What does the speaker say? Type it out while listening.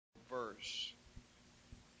verse.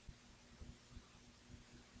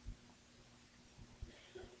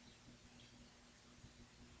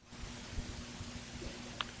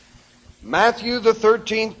 Matthew, the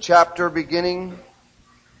 13th chapter, beginning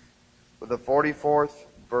with the 44th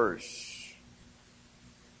verse.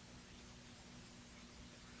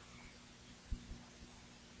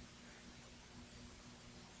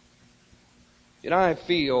 I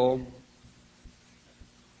feel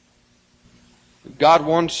God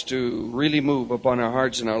wants to really move upon our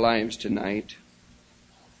hearts and our lives tonight.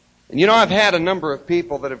 And I've had a number of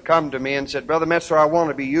people that have come to me and said, Brother Metzler, I want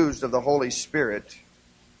to be used of the Holy Spirit.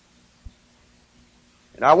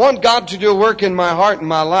 And I want God to do a work in my heart and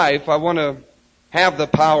my life. I want to have the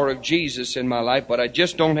power of Jesus in my life, but I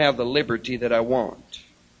just don't have the liberty that I want.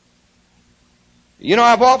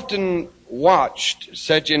 I've often watched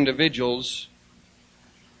such individuals,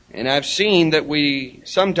 and I've seen that we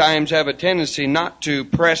sometimes have a tendency not to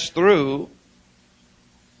press through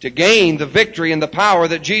to gain the victory and the power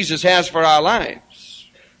that Jesus has for our lives.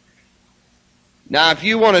 Now, if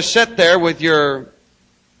you want to sit there with your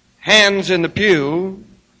hands in the pew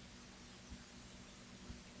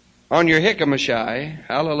on your hickamashai,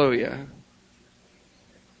 hallelujah,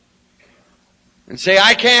 and say,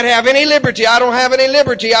 I can't have any liberty, I don't have any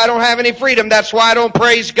liberty, I don't have any freedom, that's why I don't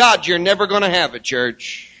praise God, you're never going to have it,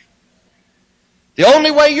 church. The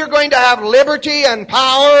only way you're going to have liberty and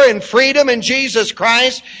power and freedom in Jesus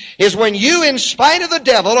Christ is when you, in spite of the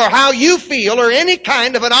devil or how you feel or any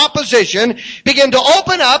kind of an opposition, begin to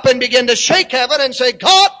open up and begin to shake heaven and say,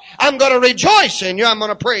 God, I'm going to rejoice in you. I'm going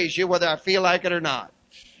to praise you whether I feel like it or not.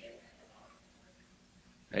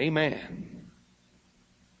 Amen.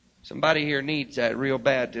 Somebody here needs that real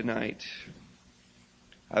bad tonight.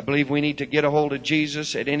 I believe we need to get a hold of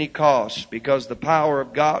Jesus at any cost, because the power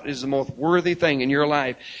of God is the most worthy thing in your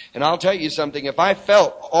life. And I'll tell you something, if I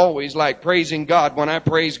felt always like praising God when I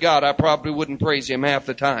praise God, I probably wouldn't praise Him half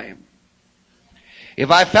the time. If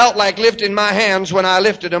I felt like lifting my hands when I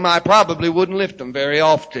lifted them, I probably wouldn't lift them very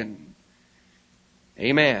often.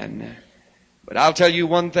 Amen. But I'll tell you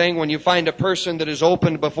one thing, when you find a person that is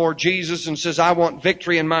opened before Jesus and says, I want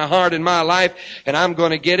victory in my heart and my life, and I'm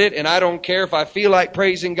going to get it, and I don't care if I feel like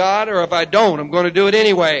praising God or if I don't, I'm going to do it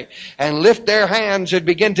anyway, and lift their hands and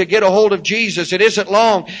begin to get a hold of Jesus. It isn't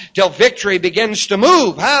long till victory begins to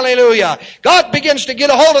move. Hallelujah. God begins to get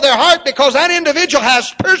a hold of their heart because that individual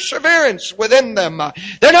has perseverance within them.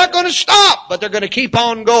 They're not going to stop, but they're going to keep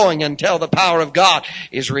on going until the power of God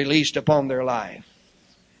is released upon their life.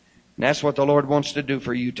 And that's what the Lord wants to do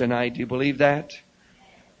for you tonight. Do you believe that?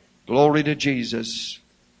 Glory to Jesus.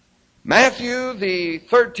 Matthew, the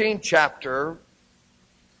 13th chapter,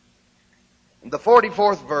 the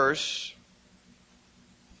 44th verse.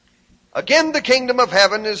 Again, the kingdom of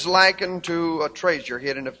heaven is likened to a treasure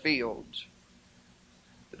hid in a field,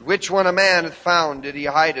 which when a man hath found it, he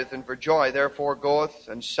hideth, and for joy therefore goeth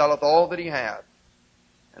and selleth all that he hath,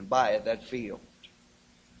 and buyeth that field.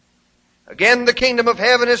 Again, the kingdom of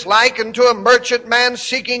heaven is likened to a merchant man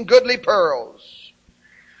seeking goodly pearls,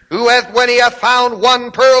 who hath, when he hath found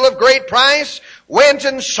one pearl of great price, went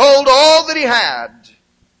and sold all that he had,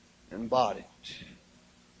 and bought it.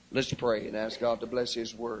 Let's pray and ask God to bless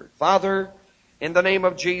His word. Father, in the name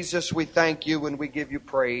of Jesus, we thank you and we give you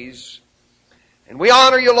praise. And we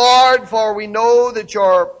honor you, Lord, for we know that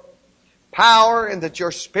your power and that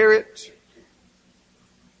your Spirit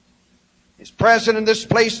is present in this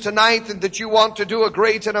place tonight, and that you want to do a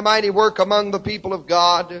great and a mighty work among the people of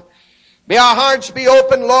God. May our hearts be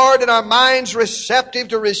open, Lord, and our minds receptive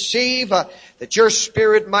to receive, that your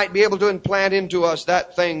Spirit might be able to implant into us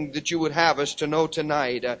that thing that you would have us to know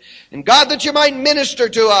tonight. And God, that you might minister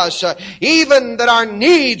to us, even that our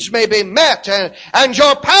needs may be met, and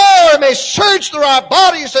your power may surge through our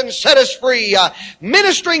bodies and set us free,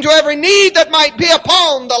 ministering to every need that might be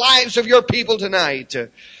upon the lives of your people tonight.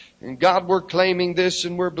 And God, we're claiming this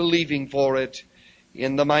and we're believing for it.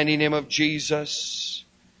 In the mighty name of Jesus.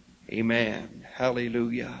 Amen.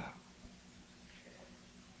 Hallelujah.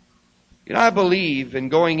 I believe in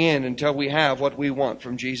going in until we have what we want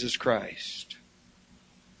from Jesus Christ.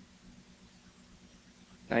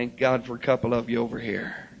 Thank God for a couple of you over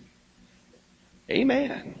here.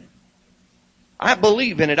 Amen. I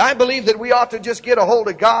believe in it. I believe that we ought to just get a hold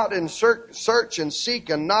of God and search and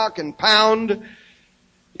seek and knock and pound.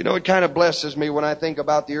 It kind of blesses me when I think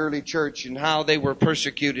about the early church and how they were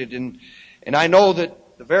persecuted. And I know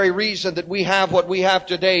that the very reason that we have what we have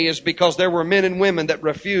today is because there were men and women that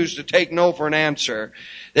refused to take no for an answer.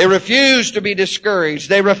 They refused to be discouraged.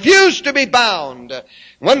 They refused to be bound.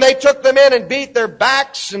 When they took them in and beat their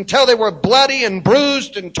backs until they were bloody and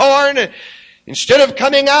bruised and torn, Instead of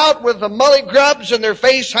coming out with the mully grubs and their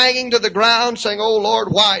face hanging to the ground saying, "Oh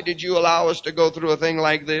Lord, why did you allow us to go through a thing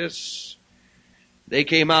like this?" They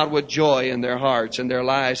came out with joy in their hearts and their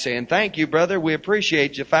lives saying, "Thank you, brother. We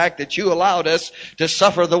appreciate the fact that you allowed us to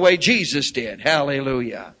suffer the way Jesus did."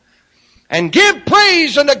 Hallelujah. And give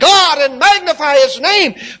praise unto God and magnify His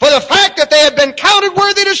name for the fact that they have been counted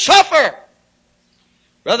worthy to suffer.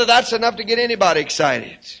 Brother, that's enough to get anybody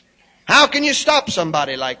excited. How can you stop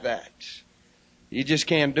somebody like that? You just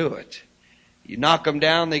can't do it. You knock them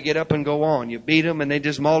down, they get up and go on. You beat them and they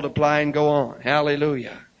just multiply and go on.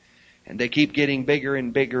 Hallelujah. And they keep getting bigger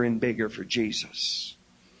and bigger and bigger for Jesus.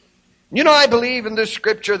 You know, I believe in this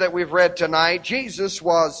scripture that we've read tonight, Jesus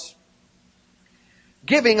was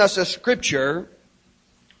giving us a scripture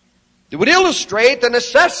that would illustrate the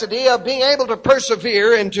necessity of being able to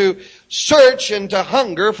persevere and to search and to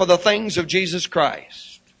hunger for the things of Jesus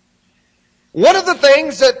Christ. One of the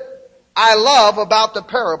things that I love about the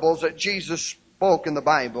parables that Jesus spoke in the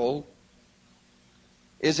Bible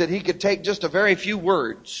is that He could take just a very few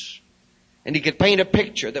words and He could paint a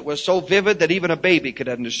picture that was so vivid that even a baby could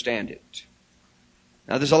understand it.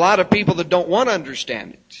 Now there's a lot of people that don't want to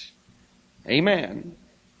understand it. Amen.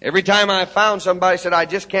 Every time I found somebody said, "I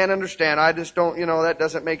just can't understand. I just don't, that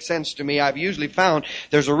doesn't make sense to me." I've usually found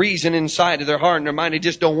there's a reason inside of their heart and their mind. They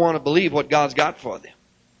just don't want to believe what God's got for them.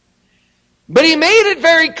 But He made it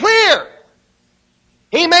very clear.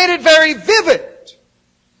 He made it very vivid.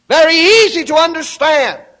 Very easy to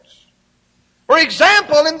understand. For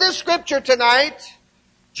example, in this scripture tonight,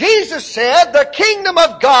 Jesus said, "The kingdom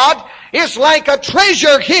of God is like a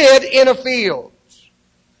treasure hid in a field,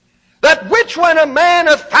 that which when a man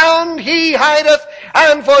hath found, he hideth,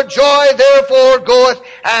 and for joy therefore goeth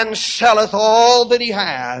and selleth all that he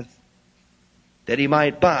hath, that he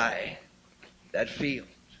might buy that field."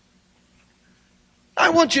 I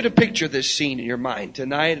want you to picture this scene in your mind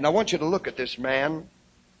tonight, and I want you to look at this man.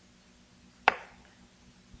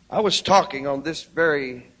 I was talking on this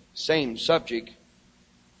very same subject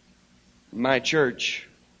in my church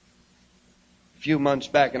a few months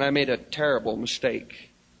back, and I made a terrible mistake.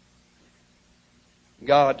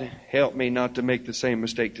 God help me not to make the same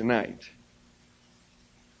mistake tonight.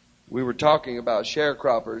 We were talking about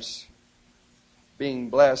sharecroppers being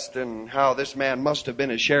blessed and how this man must have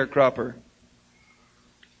been a sharecropper,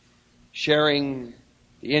 sharing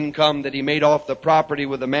the income that he made off the property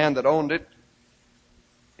with the man that owned it.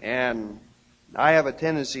 And I have a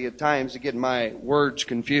tendency at times to get my words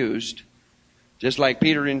confused, just like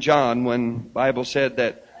Peter and John when the Bible said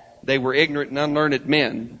that they were ignorant and unlearned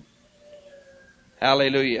men.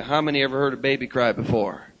 Hallelujah. How many ever heard a baby cry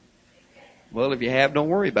before? Well, if you have, don't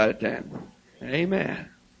worry about it then. Amen.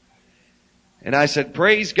 And I said,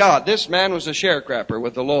 praise God, this man was a sharecropper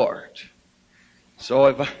with the Lord.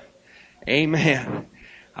 So amen.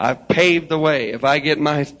 I've paved the way. If I get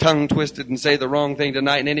my tongue twisted and say the wrong thing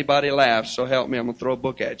tonight and anybody laughs, so help me, I'm going to throw a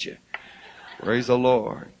book at you. Praise the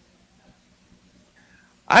Lord.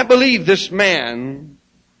 I believe this man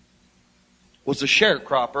was a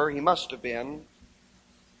sharecropper. He must have been.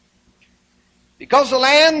 Because the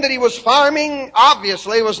land that he was farming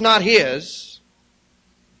obviously was not his.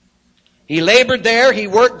 He labored there. He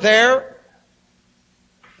worked there.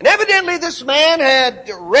 And evidently this man had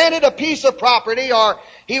rented a piece of property, or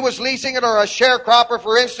he was leasing it, or a sharecropper,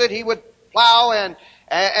 for instance, he would plow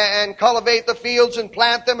and cultivate the fields and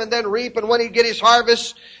plant them and then reap. And when he'd get his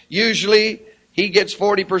harvest, usually he gets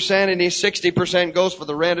 40% and his 60% goes for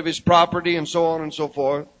the rent of his property and so on and so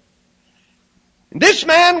forth. And this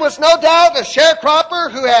man was no doubt a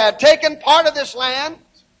sharecropper who had taken part of this land.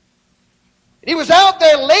 He was out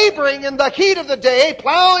there laboring in the heat of the day,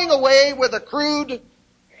 plowing away with a crude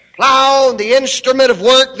plow, the instrument of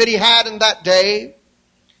work that he had in that day.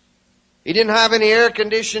 He didn't have any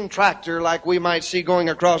air-conditioned tractor like we might see going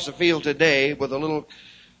across the field today with a little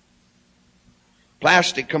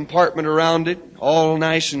plastic compartment around it, all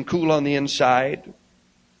nice and cool on the inside.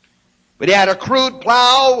 But he had a crude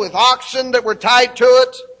plow with oxen that were tied to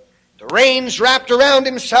it, the reins wrapped around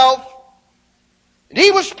himself. And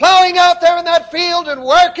he was plowing out there in that field and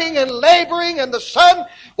working and laboring, and the sun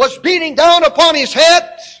was beating down upon his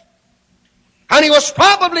head. And he was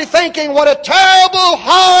probably thinking, what a terrible,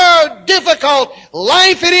 hard, difficult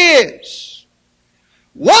life it is.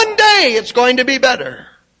 One day it's going to be better.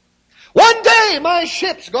 One day my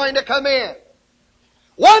ship's going to come in.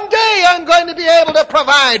 One day I'm going to be able to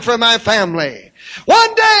provide for my family.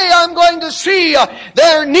 One day I'm going to see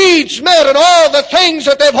their needs met and all the things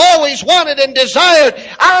that they've always wanted and desired.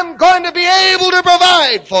 I'm going to be able to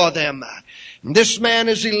provide for them. And this man,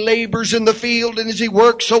 as he labors in the field and as he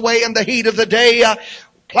works away in the heat of the day,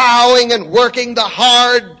 plowing and working the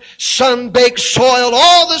hard, sun-baked soil.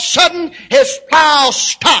 All of a sudden, his plow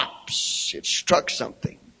stops. It struck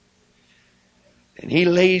something. And he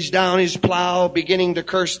lays down his plow, beginning to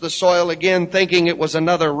curse the soil again, thinking it was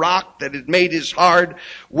another rock that had made his hard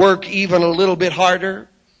work even a little bit harder.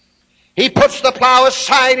 He puts the plow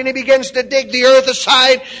aside and he begins to dig the earth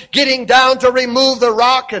aside, getting down to remove the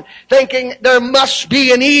rock and thinking there must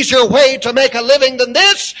be an easier way to make a living than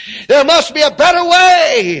this. There must be a better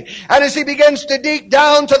way. And as he begins to dig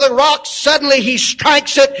down to the rock, suddenly he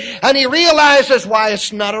strikes it and he realizes why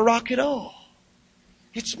it's not a rock at all.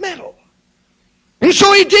 It's metal. And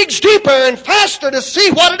so he digs deeper and faster to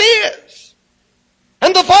see what it is.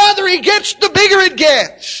 And the farther he gets, the bigger it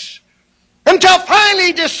gets. Until finally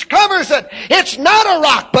he discovers that it's not a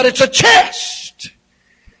rock, but it's a chest.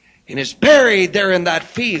 And it's buried there in that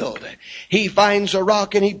field. He finds a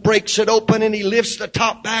rock and he breaks it open and he lifts the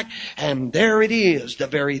top back. And there it is, the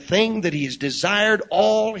very thing that he's desired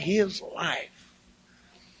all his life.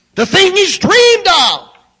 The thing he's dreamed of.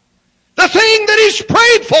 The thing that he's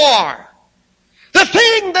prayed for. The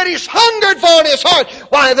thing that he's hungered for in his heart.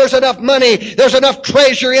 Why, there's enough money, there's enough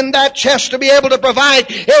treasure in that chest to be able to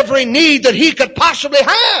provide every need that he could possibly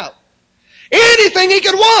have. Anything he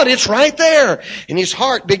could want, it's right there. And his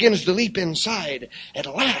heart begins to leap inside. At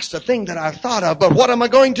last, the thing that I thought of, but what am I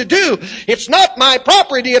going to do? It's not my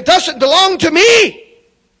property, it doesn't belong to me.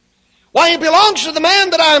 Why, it belongs to the man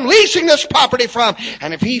that I'm leasing this property from.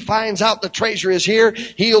 And if he finds out the treasure is here,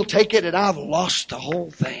 he'll take it and I've lost the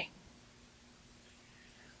whole thing.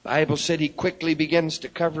 The Bible said he quickly begins to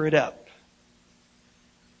cover it up.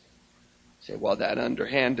 Say, well, that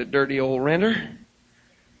underhanded, dirty old renter.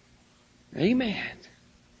 Amen.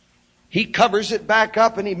 He covers it back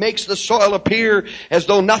up and he makes the soil appear as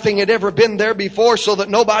though nothing had ever been there before, so that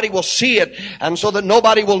nobody will see it and so that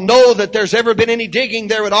nobody will know that there's ever been any digging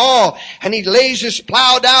there at all. And he lays his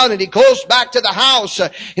plow down and he goes back to the house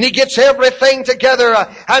and he gets everything together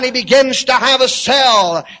and he begins to have a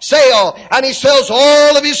sale and he sells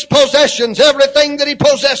all of his possessions, everything that he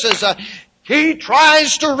possesses. He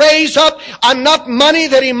tries to raise up enough money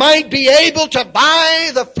that he might be able to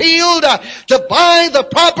buy the field, to buy the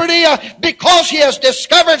property, because he has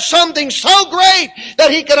discovered something so great that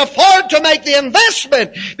he can afford to make the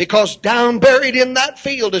investment, because down buried in that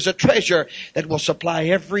field is a treasure that will supply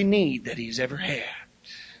every need that he's ever had.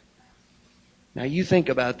 Now you think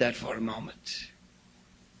about that for a moment.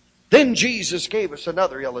 Then Jesus gave us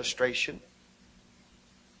another illustration.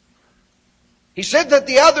 He said that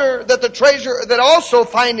the treasure, that also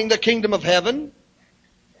finding the kingdom of heaven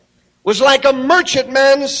was like a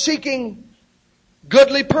merchantman seeking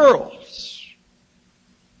goodly pearls.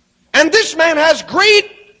 And this man has great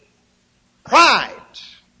pride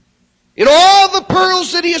in all the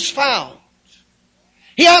pearls that he has found.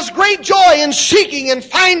 He has great joy in seeking and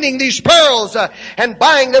finding these pearls and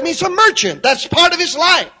buying them. He's a merchant. That's part of his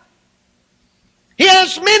life. He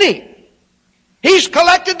has many. He's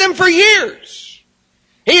collected them for years.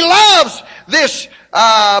 He loves this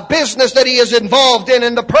business that he is involved in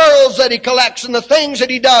and the pearls that he collects and the things that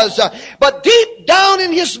he does. But deep down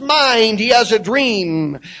in his mind, he has a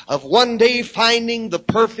dream of one day finding the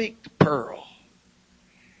perfect pearl.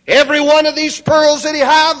 Every one of these pearls that he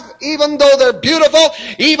has, even though they're beautiful,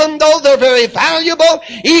 even though they're very valuable,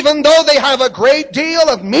 even though they have a great deal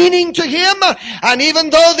of meaning to him, and even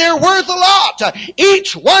though they're worth a lot,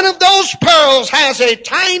 each one of those pearls has a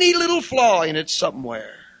tiny little flaw in it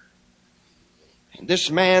somewhere. And this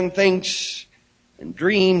man thinks and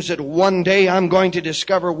dreams that one day I'm going to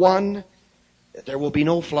discover one that there will be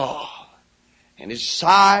no flaw. And his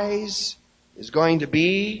size is going to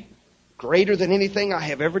be greater than anything I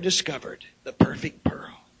have ever discovered. The perfect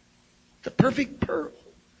pearl. The perfect pearl.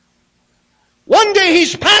 One day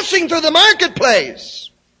he's passing through the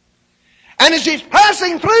marketplace. And as he's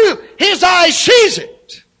passing through, his eye sees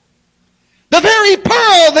it. The very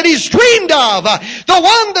pearl that he's dreamed of. The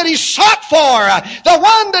one that he's sought for. The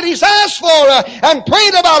one that he's asked for and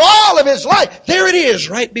prayed about all of his life. There it is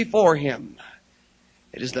right before him.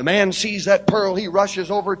 And as the man sees that pearl, he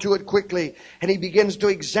rushes over to it quickly and he begins to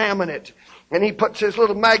examine it. And he puts his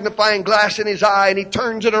little magnifying glass in his eye and he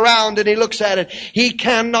turns it around and he looks at it. He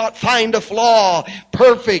cannot find a flaw.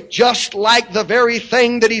 Perfect, just like the very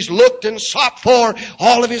thing that he's looked and sought for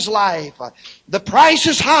all of his life. The price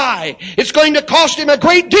is high. It's going to cost him a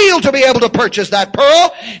great deal to be able to purchase that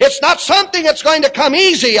pearl. It's not something that's going to come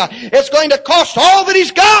easy. It's going to cost all that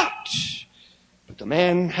he's got. The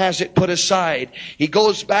man has it put aside. He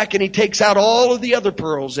goes back and he takes out all of the other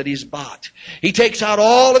pearls that he's bought. He takes out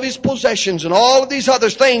all of his possessions and all of these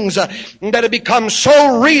other things that have become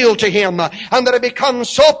so real to him and that have become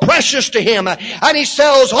so precious to him. And he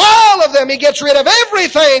sells all of them. He gets rid of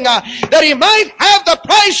everything that he might have the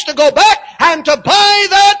price to go back and to buy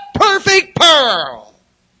that perfect pearl.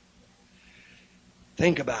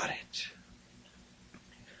 Think about it.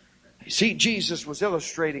 See, Jesus was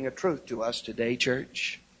illustrating a truth to us today,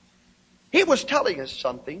 church. He was telling us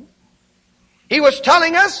something. He was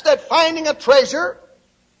telling us that finding a treasure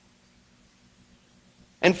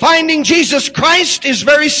and finding Jesus Christ is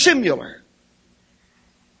very similar.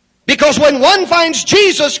 Because when one finds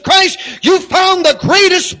Jesus Christ, you found the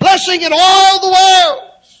greatest blessing in all the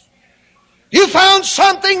world. You found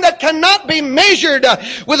something that cannot be measured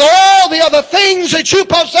with all the other things that you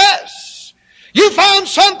possess. You found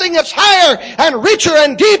something that's higher and richer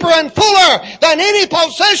and deeper and fuller than any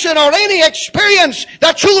possession or any experience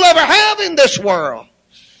that you'll ever have in this world.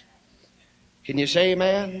 Can you say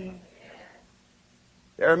amen?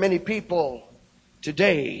 There are many people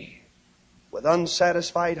today with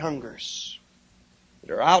unsatisfied hungers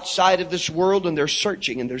that are outside of this world, and they're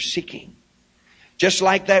searching and they're seeking. Just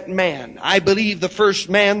like that man. I believe the first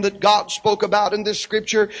man that God spoke about in this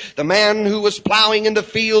scripture, the man who was plowing in the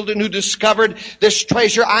field and who discovered this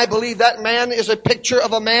treasure, I believe that man is a picture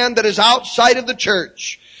of a man that is outside of the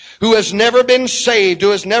church, who has never been saved,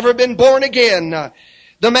 who has never been born again.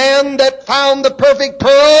 The man that found the perfect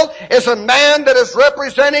pearl is a man that is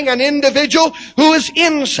representing an individual who is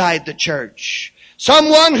inside the church.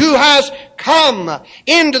 Someone who has come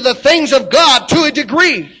into the things of God to a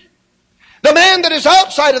degree. The man that is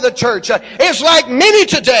outside of the church is like many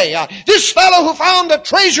today. This fellow who found a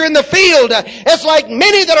treasure in the field is like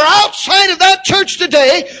many that are outside of that church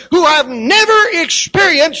today who have never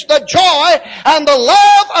experienced the joy and the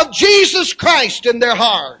love of Jesus Christ in their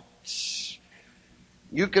hearts.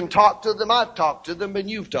 You can talk to them, I've talked to them, and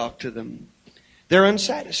you've talked to them. They're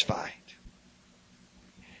unsatisfied.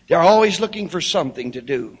 They're always looking for something to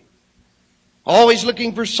do. Always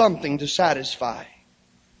looking for something to satisfy.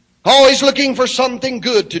 Always looking for something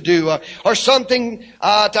good to do or something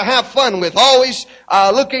to have fun with. Always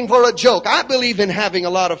looking for a joke. I believe in having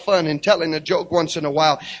a lot of fun and telling a joke once in a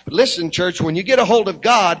while. But listen, church, when you get a hold of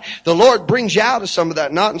God, the Lord brings you out of some of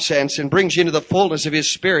that nonsense and brings you into the fullness of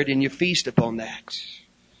His Spirit, and you feast upon that.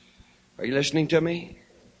 Are you listening to me?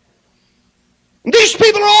 These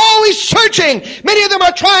people are always searching. Many of them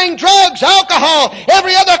are trying drugs, alcohol,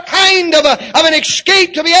 every other kind of an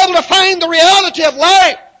escape to be able to find the reality of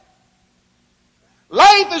life.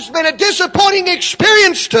 Life has been a disappointing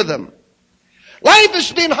experience to them. Life has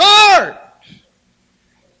been hard.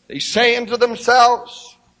 They say unto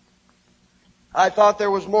themselves, I thought there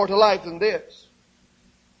was more to life than this.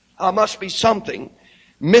 There must be something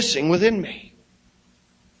missing within me.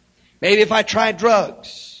 Maybe if I tried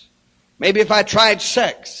drugs. Maybe if I tried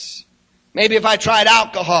sex. Maybe if I tried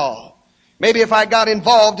alcohol. Maybe if I got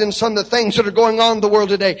involved in some of the things that are going on in the world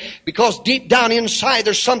today. Because deep down inside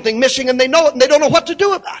there's something missing and they know it and they don't know what to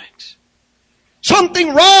do about it.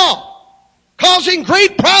 Something wrong. Causing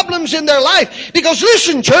great problems in their life. Because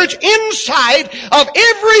listen, church, inside of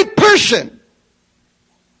every person,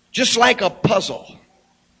 just like a puzzle,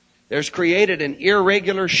 there's created an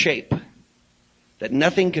irregular shape that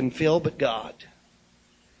nothing can fill but God.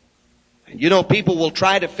 And you know, people will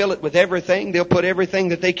try to fill it with everything. They'll put everything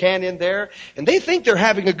that they can in there. And they think they're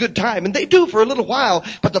having a good time. And they do for a little while.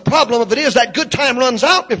 But the problem of it is that good time runs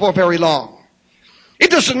out before very long.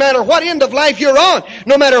 It doesn't matter what end of life you're on.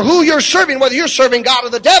 No matter who you're serving, whether you're serving God or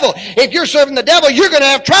the devil. If you're serving the devil, you're going to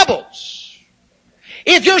have troubles.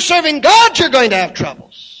 If you're serving God, you're going to have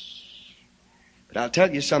troubles. But I'll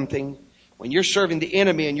tell you something. When you're serving the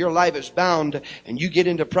enemy and your life is bound and you get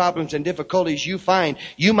into problems and difficulties, you find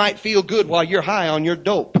you might feel good while you're high on your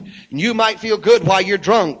dope. And you might feel good while you're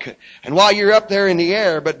drunk and while you're up there in the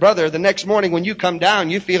air. But brother, the next morning when you come down,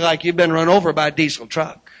 you feel like you've been run over by a diesel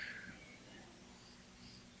truck.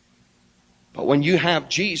 But when you have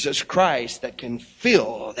Jesus Christ that can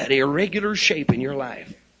fill that irregular shape in your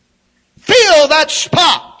life, fill that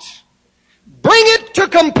spot, bring it to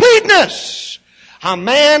completeness. A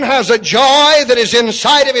man has a joy that is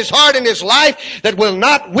inside of his heart and his life that will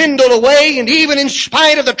not dwindle away. And even in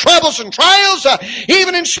spite of the troubles and trials,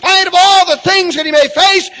 even in spite of all the things that he may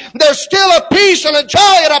face, there's still a peace and a joy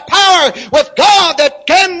and a power with God that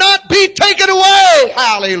cannot be taken away.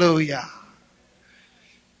 Hallelujah.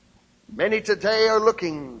 Many today are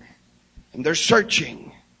looking and they're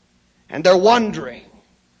searching and they're wondering.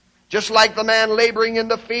 Just like the man laboring in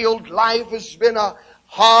the field, life has been a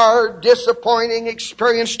hard, disappointing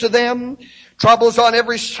experience to them. Troubles on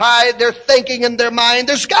every side. They're thinking in their mind,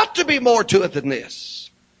 there's got to be more to it than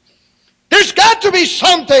this. There's got to be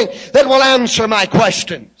something that will answer my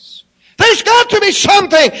questions. There's got to be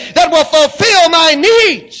something that will fulfill my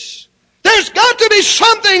needs. There's got to be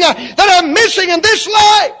something that I'm missing in this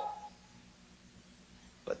life.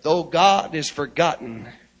 But though God is forgotten,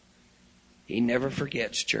 He never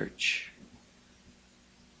forgets, church.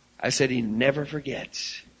 I said He never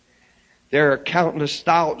forgets. There are countless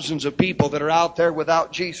thousands of people that are out there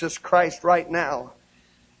without Jesus Christ right now.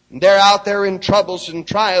 And they're out there in troubles and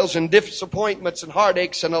trials and disappointments and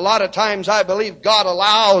heartaches. And a lot of times I believe God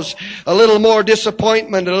allows a little more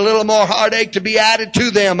disappointment and a little more heartache to be added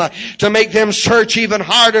to them to make them search even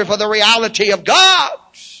harder for the reality of God.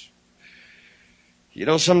 You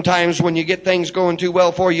know, sometimes when you get things going too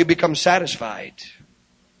well for you, you become satisfied.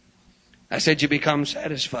 I said you become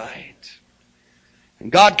satisfied.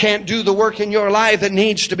 And God can't do the work in your life that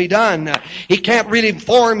needs to be done. He can't really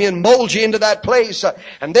form you and mold you into that place.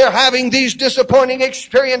 And they're having these disappointing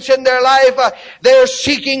experiences in their life. They're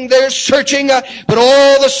seeking, they're searching. But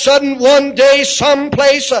all of a sudden, one day,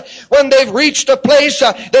 someplace, when they've reached a place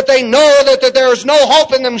that they know that there is no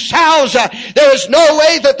hope in themselves, there is no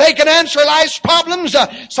way that they can answer life's problems.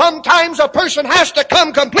 Sometimes a person has to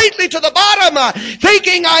come completely to the bottom,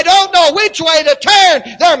 thinking, I don't know which way to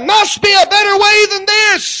turn. There must be a better way than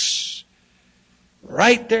this.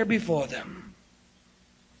 Right there before them.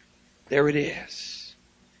 There it is.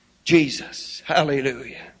 Jesus.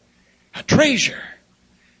 Hallelujah. A treasure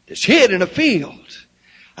that's hid in a field.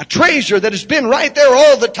 A treasure that has been right there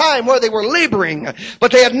all the time where they were laboring,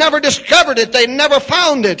 but they had never discovered it. They never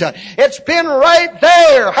found it. It's been right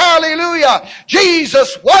there. Hallelujah.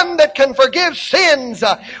 Jesus, one that can forgive sins.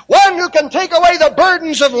 One who can take away the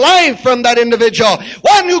burdens of life from that individual.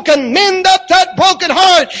 One who can mend up that broken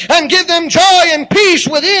heart and give them joy and peace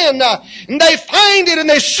within. And they find it and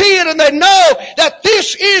they see it and they know that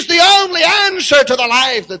this is the only answer to the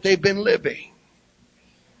life that they've been living.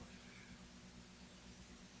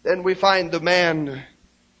 Then we find the man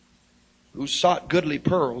who sought goodly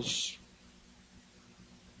pearls.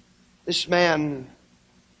 This man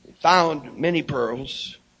found many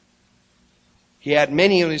pearls. He had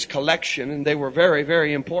many in his collection, and they were very,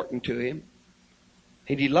 very important to him.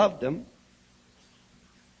 And he loved them.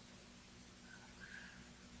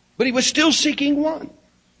 But he was still seeking one.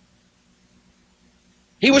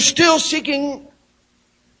 He was still seeking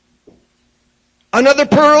another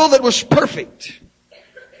pearl that was perfect.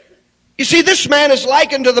 You see, this man is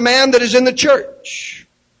likened to the man that is in the church.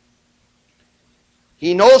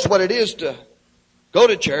 He knows what it is to go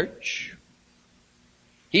to church.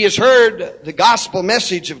 He has heard the gospel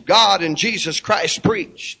message of God and Jesus Christ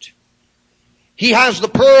preached. He has the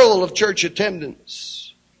pearl of church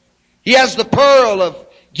attendance. He has the pearl of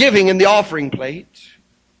giving in the offering plate.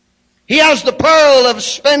 He has the pearl of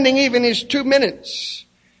spending even his 2 minutes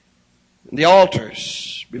in the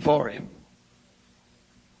altars before Him.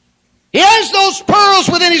 He has those pearls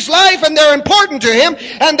within his life, and they're important to him,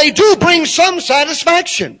 and they do bring some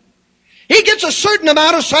satisfaction. He gets a certain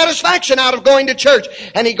amount of satisfaction out of going to church,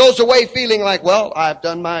 and he goes away feeling like, well, I've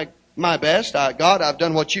done my best. God, I've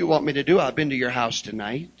done what you want me to do. I've been to your house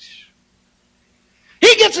tonight.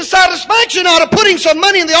 He gets a satisfaction out of putting some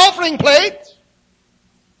money in the offering plate.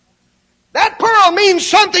 That pearl means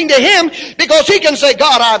something to him because he can say,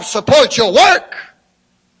 God, I support your work.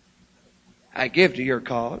 I give to your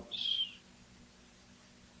cause.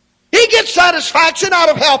 He gets satisfaction out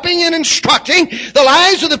of helping and instructing the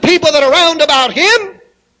lives of the people that are round about him.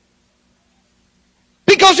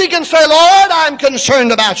 Because he can say, Lord, I'm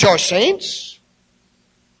concerned about your saints.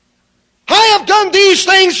 I have done these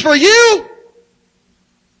things for you.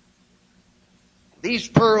 These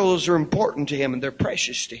pearls are important to him and they're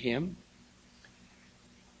precious to him.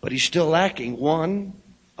 But he's still lacking one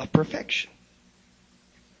of perfection.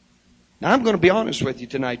 Now, I'm going to be honest with you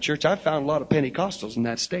tonight, church. I've found a lot of Pentecostals in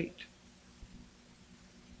that state.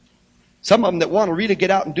 Some of them that want to really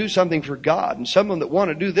get out and do something for God, and some of them that want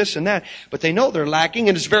to do this and that, but they know they're lacking,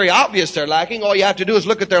 and it's very obvious they're lacking. All you have to do is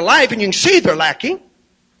look at their life, and you can see they're lacking.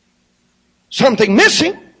 Something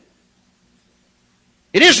missing.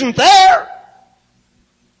 It isn't there.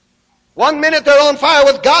 One minute they're on fire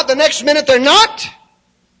with God, the next minute they're not.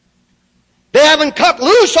 They haven't cut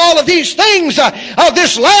loose all of these things of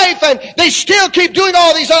this life, and they still keep doing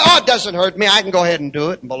all these. Oh, it doesn't hurt me. I can go ahead and do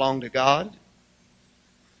it and belong to God.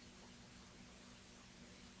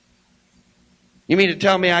 You mean to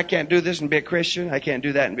tell me I can't do this and be a Christian? I can't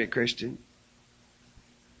do that and be a Christian?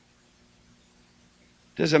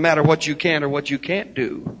 Doesn't matter what you can or what you can't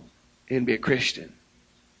do and be a Christian.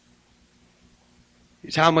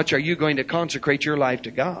 is how much are you going to consecrate your life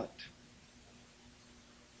to God?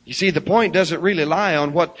 You see, the point doesn't really lie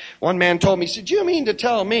on what one man told me. He said, "You mean to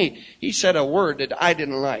tell me?" He said a word that I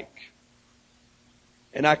didn't like.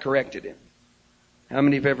 And I corrected him. How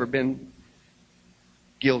many have ever been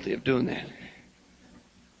guilty of doing that?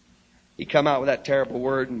 He come out with that terrible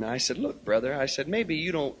word, and I said, "Look, brother," I said, "maybe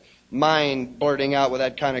you don't mind blurting out with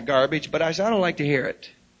that kind of garbage, but," I said, "I don't like to hear it."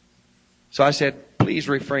 So I said, "Please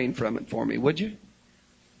refrain from it for me, would you?"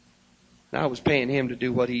 And I was paying him to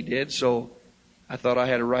do what he did, so I thought I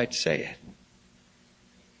had a right to say it.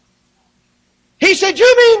 He said,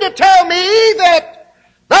 "You mean to tell me that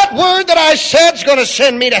that word that I said is going to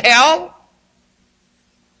send me to hell?"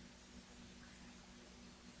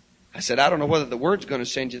 I said, "I don't know whether the word's going to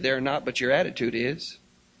send you there or not, but your attitude is.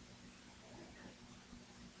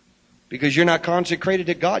 Because you're not consecrated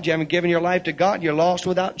to God. You haven't given your life to God. You're lost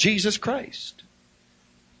without Jesus Christ.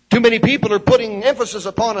 Too many people are putting emphasis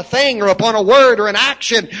upon a thing or upon a word or an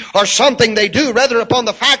action or something they do rather upon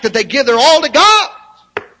the fact that they give their all to God.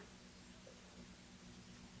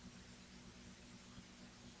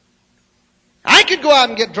 I could go out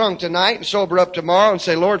and get drunk tonight and sober up tomorrow and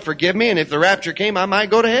say, "Lord, forgive me," and if the rapture came, I might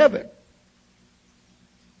go to heaven. I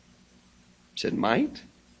said, "Might?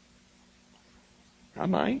 I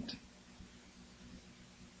might."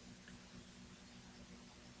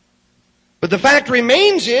 But the fact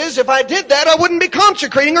remains is, if I did that, I wouldn't be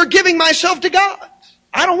consecrating or giving myself to God.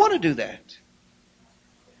 I don't want to do that.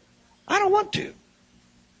 I don't want to.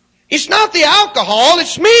 It's not the alcohol,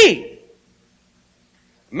 it's me.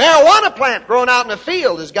 Marijuana plant growing out in the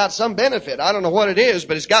field has got some benefit. I don't know what it is,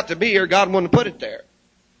 but it's got to be here. God wouldn't put it there.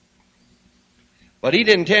 But He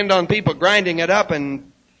didn't intend on people grinding it up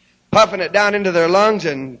and puffing it down into their lungs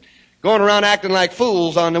and going around acting like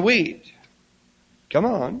fools on the weed. Come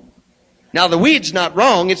on. Now the weed's not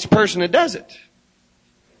wrong, it's the person that does it.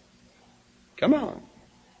 Come on.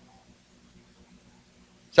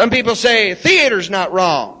 Some people say theater's not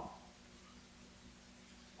wrong.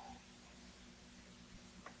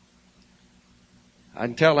 I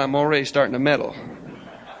can tell I'm already starting to meddle.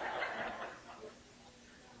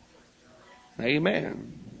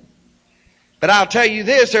 Amen. But I'll tell you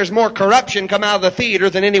this, there's more corruption come out of the theater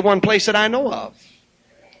than any one place that I know of.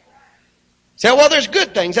 Say, "Well, there's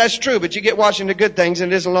good things." That's true, but you get watching the good things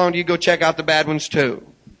and it isn't long till you go check out the bad ones too.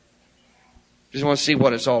 Just want to see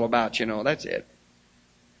what it's all about, you know. That's it.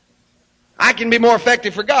 I can be more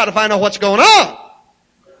effective for God if I know what's going on.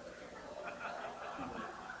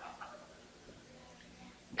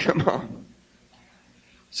 Come on.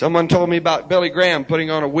 Someone told me about Billy Graham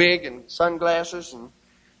putting on a wig and sunglasses, and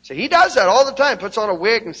so he does that all the time. Puts on a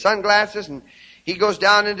wig and sunglasses, and he goes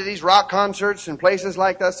down into these rock concerts and places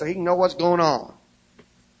like that so he can know what's going on.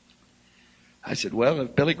 I said, "Well,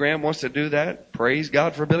 if Billy Graham wants to do that, praise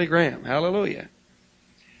God for Billy Graham. Hallelujah.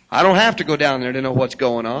 I don't have to go down there to know what's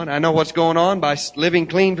going on. I know what's going on by living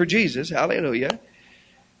clean for Jesus. Hallelujah.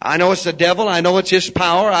 I know it's the devil. I know it's his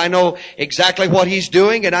power. I know exactly what he's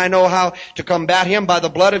doing, and I know how to combat him by the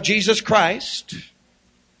blood of Jesus Christ.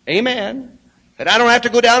 Amen. And I don't have to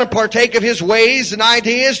go down and partake of his ways and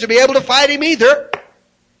ideas to be able to fight him either.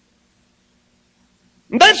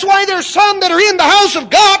 And that's why there's some that are in the house of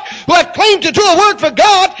God who have claimed to do a work for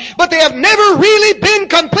God, but they have never really been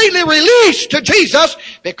completely released to Jesus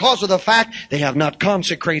because of the fact they have not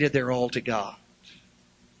consecrated their all to God.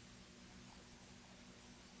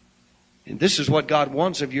 And this is what God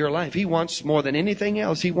wants of your life. He wants more than anything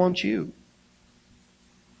else. He wants you.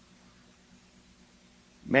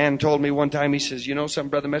 Man told me one time, he says, "You know something,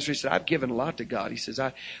 Brother Metzler?" He said, "I've given a lot to God." He says,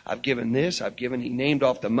 I've given this, he named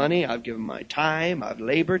off the money, I've given my time, I've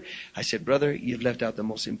labored. I said, "Brother, you've left out the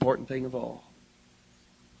most important thing of all."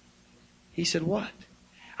 He said, "What?"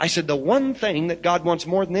 I said, "The one thing that God wants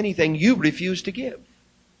more than anything, you refuse to give."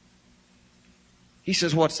 He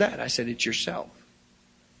says, "What's that?" I said, "It's yourself."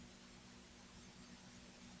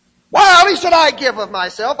 "Well," he said, "I give of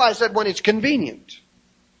myself." I said, "When it's convenient.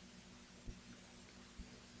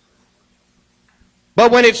 But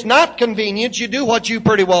when it's not convenient, you do what you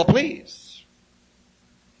pretty well please.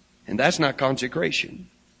 And that's not consecration."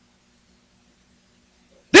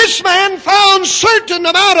 This man found certain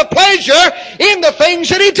amount of pleasure in the things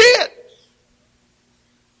that he did.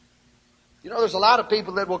 You know, there's a lot of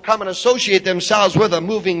people that will come and associate themselves with a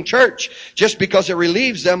moving church just because it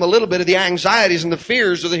relieves them a little bit of the anxieties and the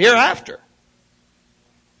fears of the hereafter.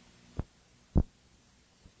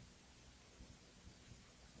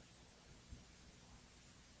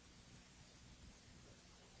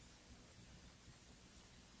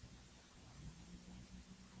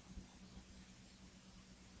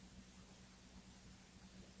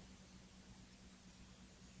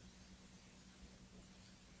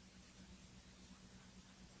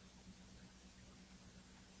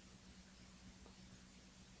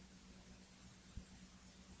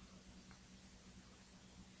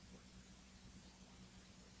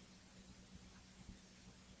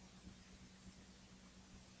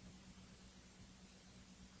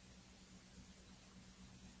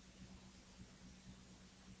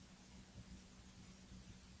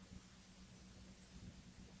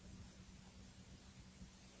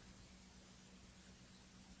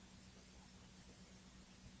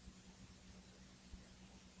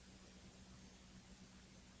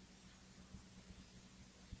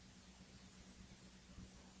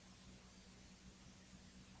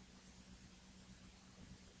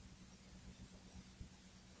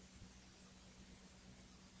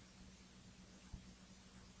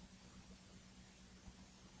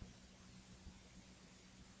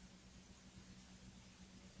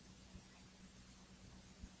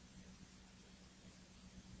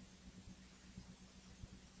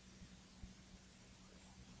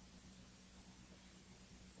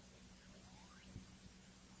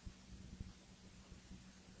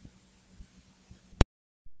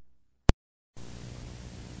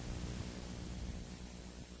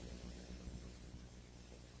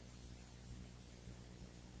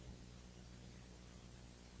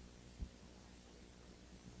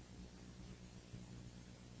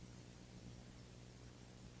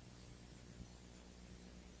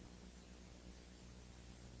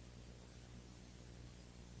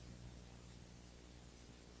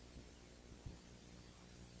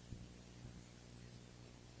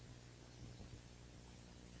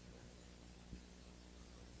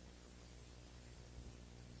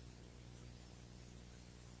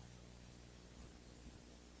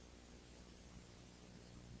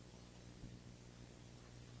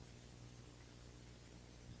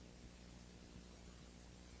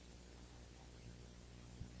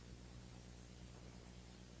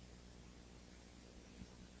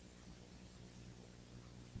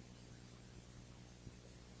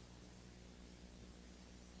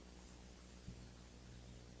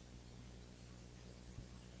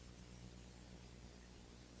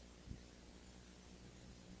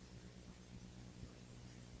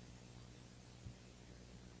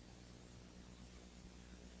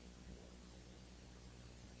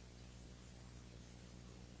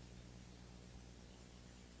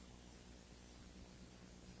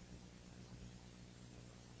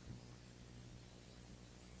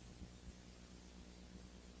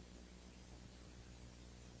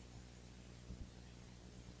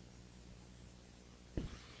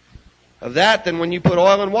 of that than when you put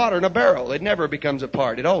oil and water in a barrel. It never becomes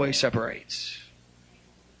apart. It always separates.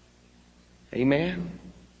 Amen.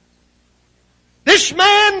 This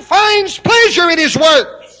man finds pleasure in his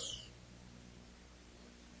works.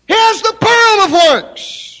 He has the pearl of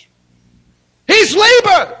works. He's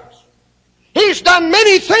labored. He's done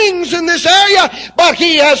many things in this area, but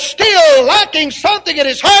he is still lacking something in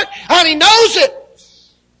his heart, and he knows it.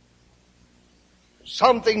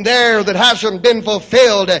 Something there that hasn't been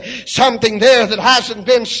fulfilled. Something there that hasn't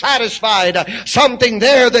been satisfied. Something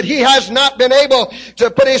there that he has not been able to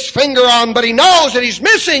put his finger on, but he knows that he's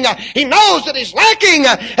missing. He knows that he's lacking,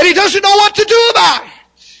 and he doesn't know what to do about it.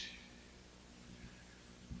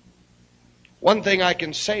 One thing I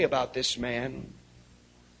can say about this man,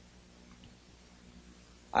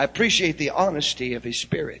 I appreciate the honesty of his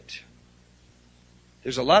spirit.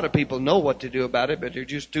 There's a lot of people know what to do about it, but they're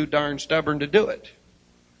just too darn stubborn to do it.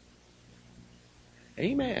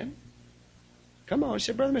 Amen. Come on. He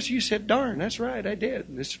said, Brother Mister, you said darn. That's right, I did.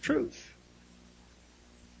 It's the truth.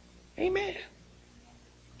 Amen.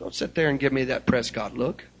 Don't sit there and give me that Prescott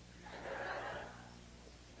look.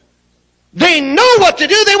 They know what to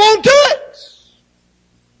do, they won't do it.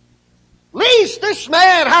 At least this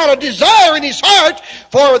man had a desire in his heart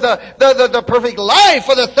for the perfect life,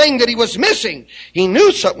 for the thing that he was missing. He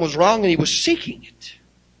knew something was wrong and he was seeking it.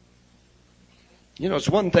 You know, it's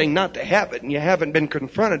one thing not to have it and you haven't been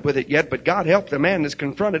confronted with it yet, but God help the man that's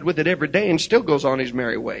confronted with it every day and still goes on his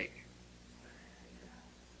merry way.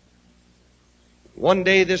 One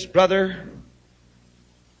day this brother,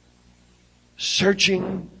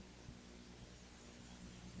 searching,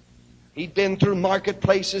 he'd been through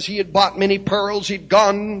marketplaces. He had bought many pearls. He'd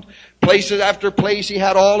gone places after place. He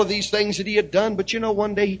had all of these things that he had done. But you know,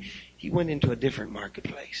 one day he went into a different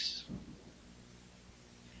marketplace.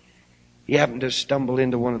 He happened to stumble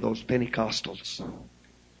into one of those Pentecostals.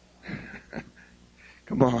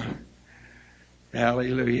 Come on.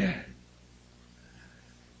 Hallelujah.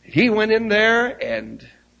 He went in there and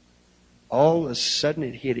all of a sudden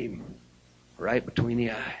it hit him right between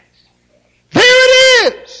the eyes. There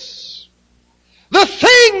it is! The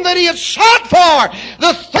thing that he had sought for,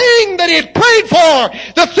 the thing that he had prayed for,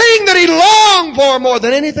 the thing that he longed for more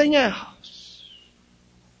than anything else.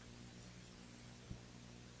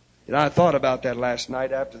 And I thought about that last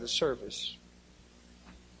night after the service.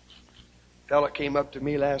 A fella came up to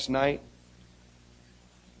me last night,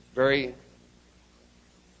 very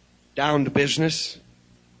down to business,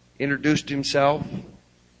 introduced himself,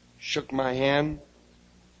 shook my hand,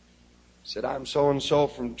 said, I'm so-and-so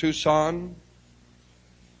from Tucson.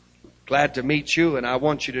 Glad to meet you, and I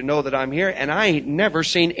want you to know that I'm here, and I ain't never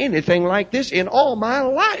seen anything like this in all my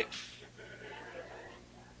life.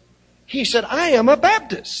 He said, I am a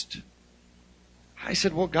Baptist. I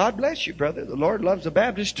said, well, God bless you, brother. The Lord loves a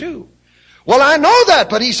Baptist too. Well, I know that,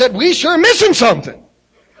 but he said, we sure missing something.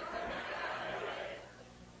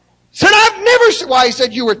 Said, I've never seen. Why, he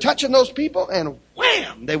said, you were touching those people, and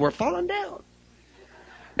wham, they were falling down.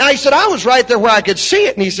 Now, he said, I was right there where I could see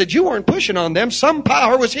it. And he said, you weren't pushing on them. Some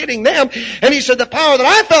power was hitting them. And he said, the power that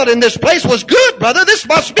I felt in this place was good, brother. This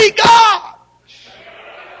must be God.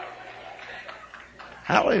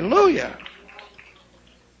 Hallelujah.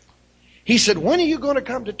 He said, when are you going to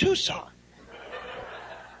come to Tucson?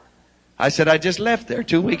 I said, I just left there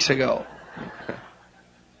 2 weeks ago.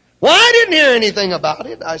 Well, I didn't hear anything about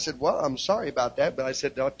it. I said, well, I'm sorry about that. But I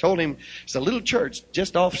said, I told him it's a little church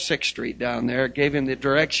just off 6th Street down there. Gave him the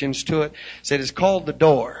directions to it. Said, it's called The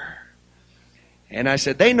Door. And I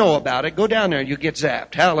said, they know about it. Go down there and you get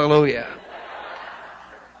zapped. Hallelujah.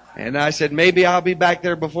 And I said, maybe I'll be back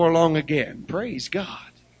there before long again. Praise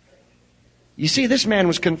God. You see, this man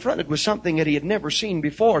was confronted with something that he had never seen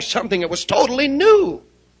before. Something that was totally new.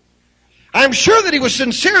 I'm sure that he was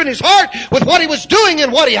sincere in his heart with what he was doing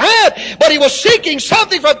and what he had, but he was seeking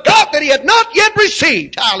something from God that he had not yet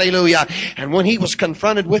received. Hallelujah. And when he was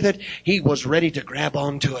confronted with it, he was ready to grab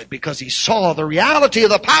onto it because he saw the reality of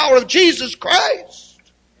the power of Jesus Christ.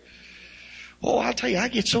 Oh, I'll tell you, I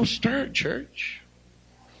get so stirred, church.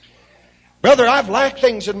 Brother, I've lacked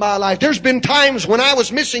things in my life. There's been times when I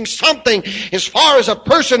was missing something as far as a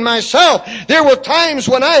person myself. There were times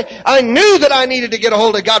when I knew that I needed to get a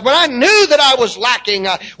hold of God. When I knew that I was lacking.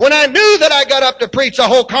 When I knew that I got up to preach, the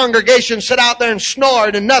whole congregation sat out there and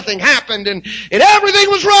snored and nothing happened and everything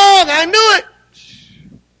was wrong. I knew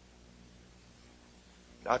it.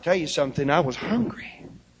 I'll tell you something. I was hungry.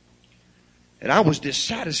 And I was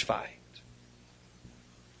dissatisfied.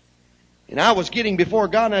 And I was getting before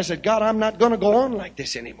God and I said, God, I'm not going to go on like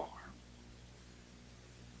this anymore.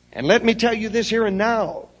 And let me tell you this here and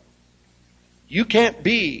now. You can't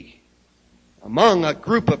be among a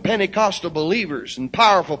group of Pentecostal believers and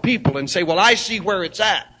powerful people and say, well, I see where it's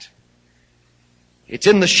at. It's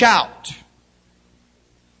in the shout.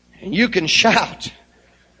 And you can shout.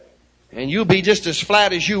 And you'll be just as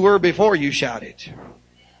flat as you were before you shouted.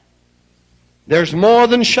 There's more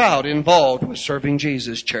than shout involved with serving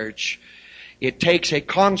Jesus, church. It takes a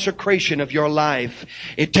consecration of your life.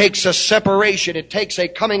 It takes a separation. It takes a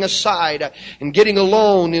coming aside and getting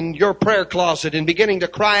alone in your prayer closet and beginning to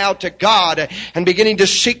cry out to God and beginning to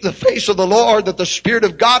seek the face of the Lord, that the Spirit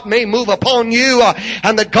of God may move upon you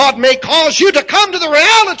and that God may cause you to come to the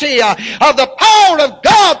reality of the power of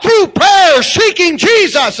God through prayer, seeking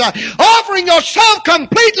Jesus, offering yourself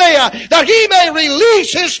completely that He may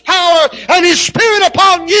release His power and His Spirit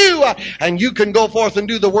upon you, and you can go forth and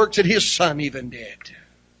do the works that His Son even did.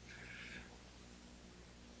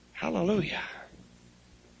 Hallelujah.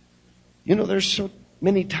 You know, there's so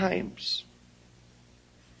many times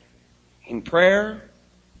in prayer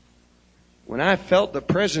when I felt the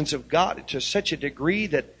presence of God to such a degree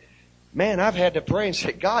that, man, I've had to pray and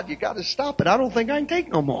say, God, you got to stop it. I don't think I can take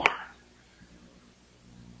no more.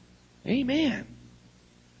 Amen.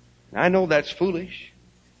 And I know that's foolish,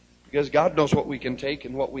 because God knows what we can take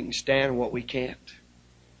and what we can stand and what we can't.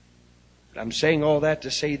 But I'm saying all that to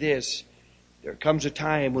say this. There comes a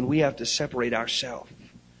time when we have to separate ourselves.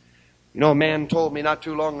 You know, a man told me not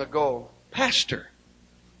too long ago, a pastor.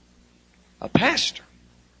 And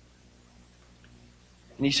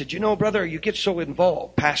he said, you know, brother, you get so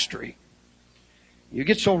involved pastoring. You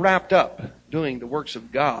get so wrapped up doing the works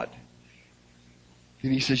of God.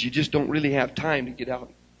 And he says, you just don't really have time to get out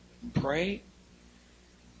and pray.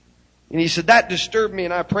 And he said, that disturbed me,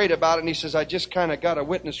 and I prayed about it. And he says, I just kind of got a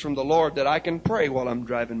witness from the Lord that I can pray while I'm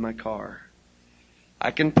driving my car.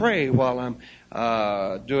 I can pray while I'm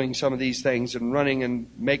doing some of these things and running and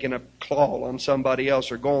making a call on somebody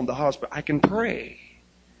else or going to the hospital. I can pray.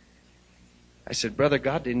 I said, brother,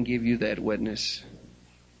 God didn't give you that witness.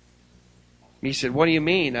 He said, what do you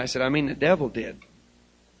mean? I said, I mean the devil did.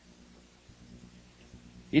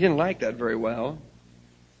 He didn't like that very well.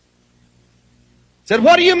 Said,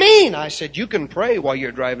 what do you mean? I said, you can pray while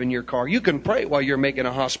you're driving your car. You can pray while you're making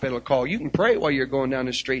a hospital call. You can pray while you're going down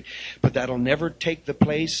the street. But that'll never take the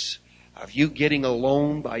place of you getting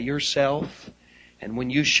alone by yourself. And when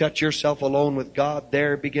you shut yourself alone with God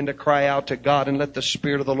there, begin to cry out to God and let the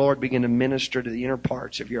Spirit of the Lord begin to minister to the inner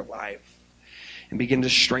parts of your life and begin to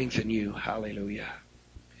strengthen you. Hallelujah.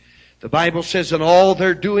 The Bible says, in all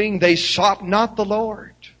their doing, they sought not the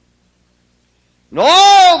Lord. In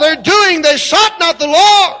all they're doing, they sought not the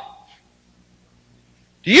Lord.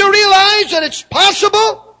 Do you realize that it's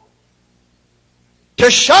possible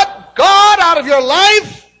to shut God out of your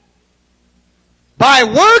life by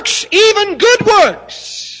works, even good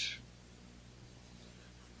works?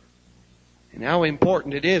 And how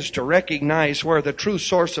important it is to recognize where the true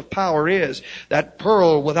source of power is. That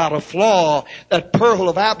pearl without a flaw, that pearl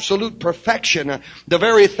of absolute perfection, the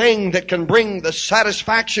very thing that can bring the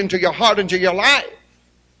satisfaction to your heart and to your life.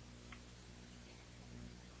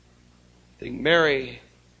 I think Mary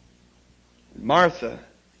and Martha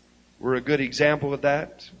were a good example of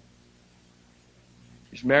that.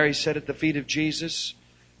 As Mary sat at the feet of Jesus,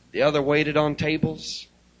 the other waited on tables.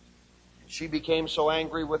 She became so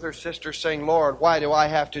angry with her sister, saying, Lord, why do I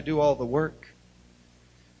have to do all the work?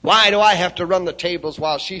 Why do I have to run the tables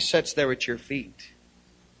while she sits there at your feet?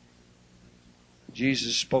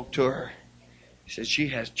 Jesus spoke to her. He said, she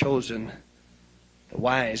has chosen the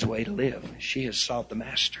wise way to live. She has sought the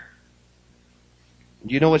Master.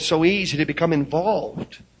 And you know, it's so easy to become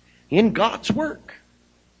involved in God's work.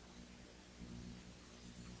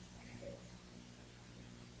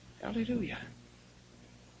 Hallelujah.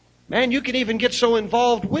 Man, you can even get so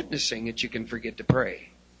involved witnessing that you can forget to pray.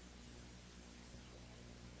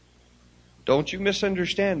 Don't you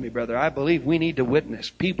misunderstand me, brother. I believe we need to witness.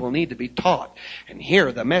 People need to be taught and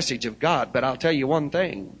hear the message of God. But I'll tell you one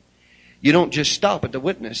thing. You don't just stop at the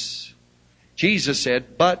witness. Jesus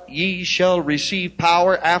said, but ye shall receive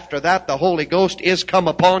power. After that, the Holy Ghost is come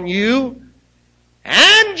upon you,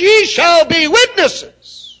 and ye shall be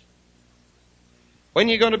witnesses. When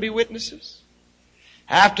are you going to be witnesses?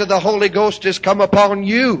 After the Holy Ghost has come upon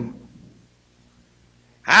you.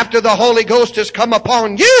 After the Holy Ghost has come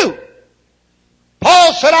upon you.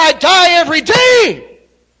 Paul said, I die every day.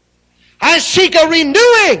 I seek a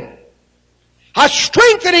renewing, a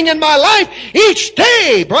strengthening in my life each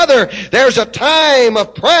day. Brother, there's a time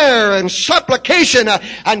of prayer and supplication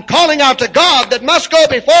and calling out to God that must go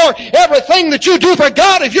before everything that you do for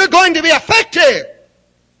God if you're going to be effective.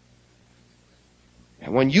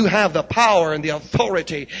 And when you have the power and the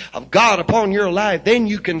authority of God upon your life, then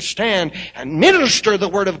you can stand and minister the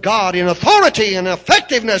Word of God in authority and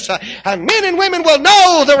effectiveness. And men and women will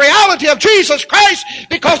know the reality of Jesus Christ,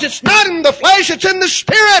 because it's not in the flesh, it's in the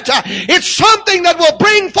Spirit. It's something that will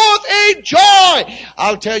bring forth a joy.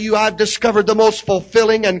 I'll tell you, I've discovered the most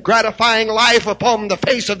fulfilling and gratifying life upon the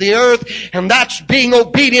face of the earth, and that's being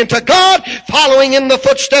obedient to God, following in the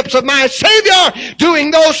footsteps of my Savior, doing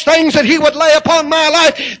those things that He would lay upon my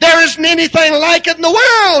life. There isn't anything like it in the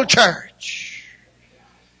world, church.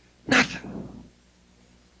 Nothing.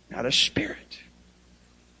 Not a spirit.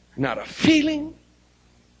 Not a feeling.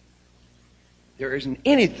 There isn't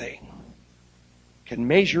anything can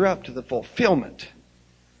measure up to the fulfillment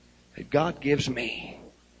that God gives me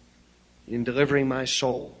in delivering my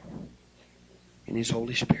soul in His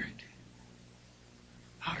Holy Spirit.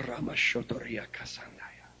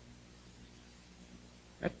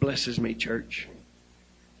 That blesses me, church.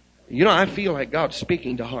 You know, I feel like God's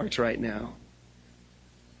speaking to hearts right now.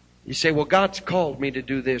 You say, well, God's called me to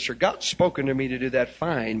do this, or God's spoken to me to do that.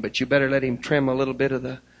 Fine, but you better let Him trim a little bit of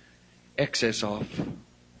the excess off.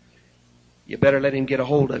 You better let Him get a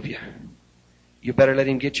hold of you. You better let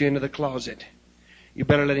Him get you into the closet. You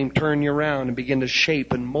better let Him turn you around and begin to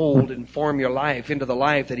shape and mold and form your life into the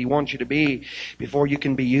life that He wants you to be before you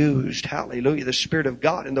can be used. Hallelujah. The Spirit of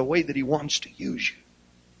God in the way that He wants to use you.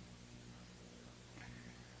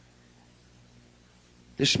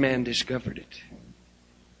 This man discovered it.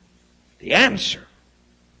 The answer.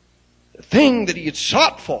 The thing that he had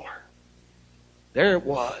sought for. There it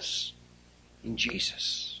was in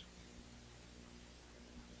Jesus.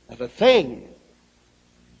 Now the thing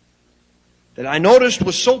that I noticed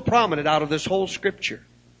was so prominent out of this whole Scripture,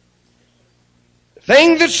 the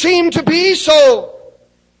thing that seemed to be so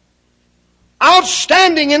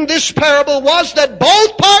outstanding in this parable, was that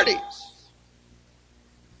both parties,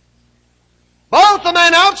 both the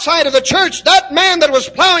man outside of the church, that man that was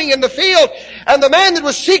plowing in the field, and the man that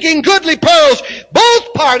was seeking goodly pearls,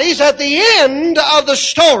 both parties at the end of the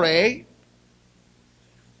story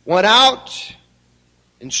went out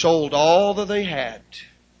and sold all that they had.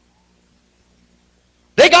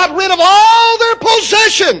 They got rid of all their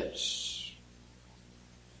possessions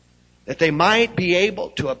that they might be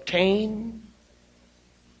able to obtain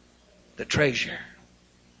the treasure,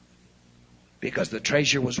 because the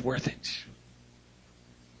treasure was worth it.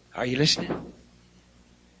 Are you listening?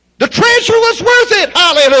 The treasure was worth it.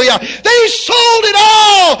 Hallelujah. They sold it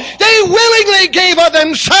all. They willingly gave of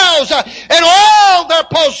themselves and all their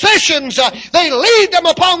possessions. They laid them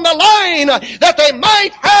upon the line that they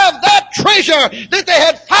might have that treasure that they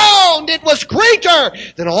had found. It was greater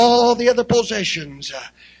than all the other possessions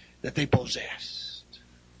that they possessed.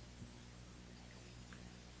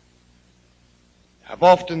 I've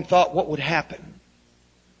often thought what would happen.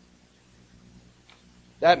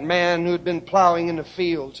 That man who had been plowing in the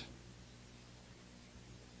field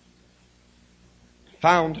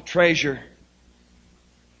found the treasure,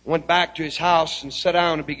 went back to his house and sat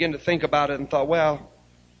down and began to think about it and thought, well,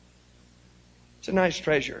 it's a nice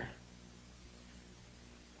treasure.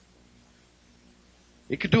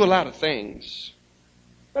 It could do a lot of things,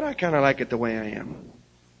 but I kind of like it the way I am.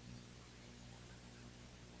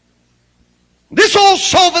 This old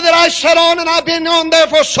sofa that I sat on, and I've been on there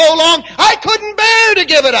for so long, I couldn't bear to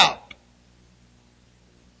give it up.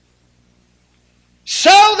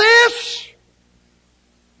 Sell this.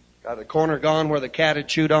 Got the corner gone where the cat had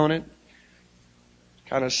chewed on it.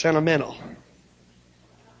 Kind of sentimental.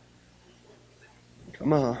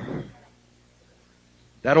 Come on.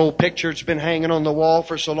 That old picture's been hanging on the wall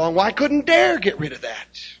for so long. Well, I couldn't dare get rid of that.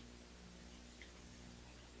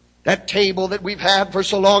 That table that we've had for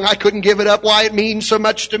so long, I couldn't give it up. Why, it means so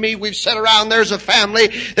much to me. We've sat around, there's a family,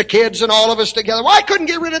 the kids and all of us together. Why, I couldn't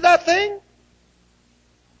get rid of that thing.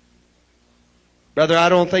 Brother, I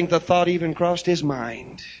don't think the thought even crossed his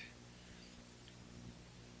mind.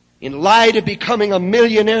 In light of becoming a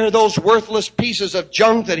millionaire, those worthless pieces of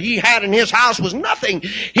junk that he had in his house was nothing.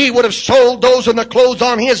 He would have sold those and the clothes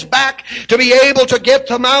on his back to be able to get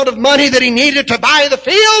the amount of money that he needed to buy the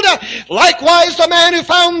field. Likewise, the man who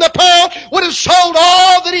found the pearl would have sold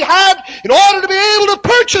all that he had in order to be able to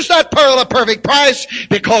purchase that pearl at a perfect price,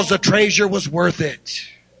 because the treasure was worth it.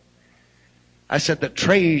 I said the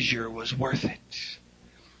treasure was worth it.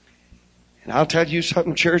 And I'll tell you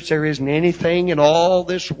something, church, there isn't anything in all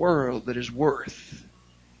this world that is worth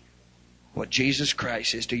what Jesus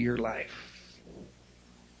Christ is to your life.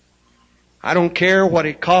 I don't care what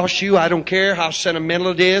it costs you. I don't care how sentimental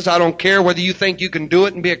it is. I don't care whether you think you can do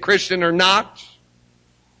it and be a Christian or not.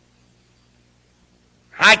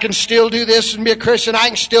 I can still do this and be a Christian. I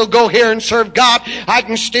can still go here and serve God. I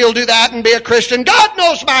can still do that and be a Christian. God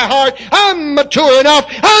knows my heart. I'm mature enough.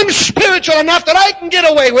 I'm spiritual enough that I can get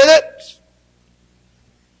away with it.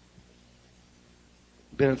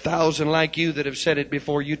 Been 1,000 like you that have said it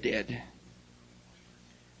before you did.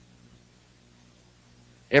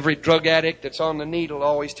 Every drug addict that's on the needle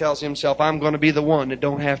always tells himself, I'm going to be the one that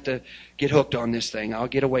don't have to get hooked on this thing. I'll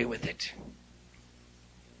get away with it.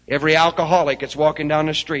 Every alcoholic that's walking down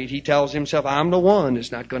the street, he tells himself, I'm the one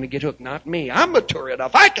that's not going to get hooked, not me. I'm mature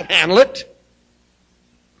enough. I can handle it.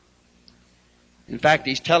 In fact,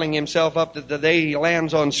 he's telling himself up to the day he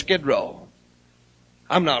lands on Skid Row,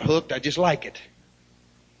 I'm not hooked, I just like it.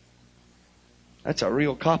 That's a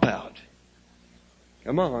real cop-out.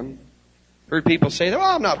 Come on. Heard people say, oh,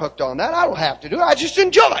 I'm not hooked on that. I don't have to do it. I just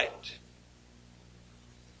enjoy it.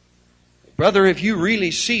 Brother, if you really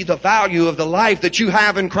see the value of the life that you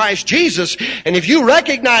have in Christ Jesus, and if you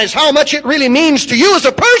recognize how much it really means to you as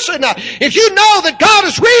a person, if you know that God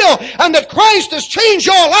is real and that Christ has changed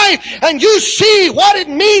your life, and you see what it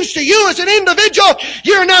means to you as an individual,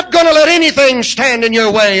 you're not going to let anything stand in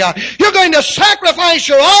your way. You're going to sacrifice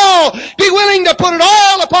your all, be willing to put it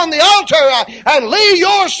all upon the altar, and lay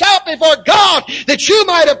yourself before God that you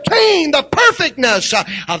might obtain the perfectness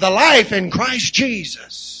of the life in Christ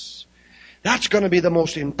Jesus. That's going to be the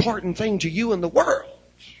most important thing to you in the world.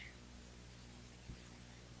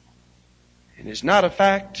 And it's not a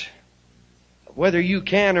fact of whether you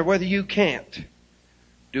can or whether you can't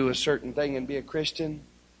do a certain thing and be a Christian.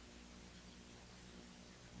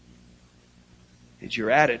 It's your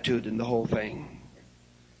attitude in the whole thing.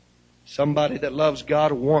 Somebody that loves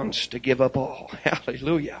God wants to give up all.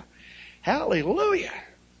 Hallelujah. Hallelujah.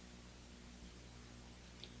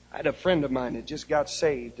 I had a friend of mine that just got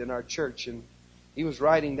saved in our church, and he was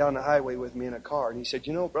riding down the highway with me in a car, and he said,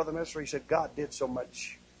 you know, Brother Metzler, he said, God did so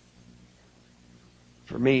much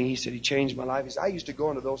for me. He said, He changed my life. He said, I used to go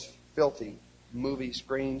into those filthy movie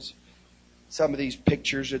screens, some of these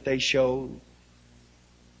pictures that they showed.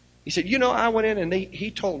 He said, you know, I went in and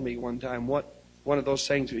he told me one time what one of those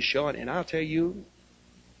things was showing, and I'll tell you,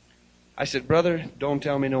 I said, brother, don't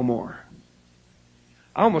tell me no more.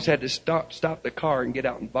 I almost had to stop the car and get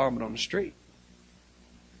out and vomit on the street.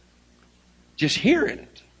 Just hearing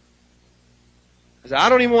it. I said, I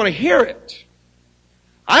don't even want to hear it.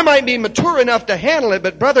 I might be mature enough to handle it,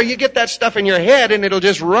 but brother, you get that stuff in your head and it'll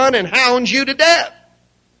just run and hound you to death.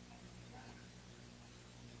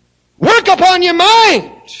 Work upon your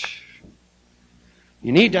mind.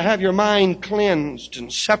 You need to have your mind cleansed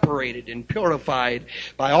and separated and purified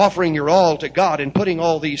by offering your all to God and putting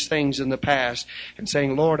all these things in the past and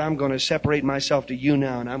saying, Lord, I'm going to separate myself to you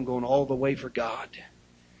now, and I'm going all the way for God.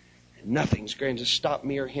 And nothing's going to stop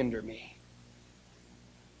me or hinder me.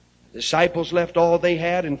 The disciples left all they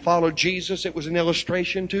had and followed Jesus. It was an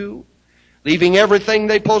illustration too. Leaving everything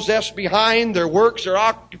they possessed behind, their works, their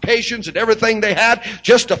occupations, and everything they had,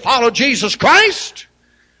 just to follow Jesus Christ.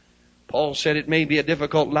 Paul said, it may be a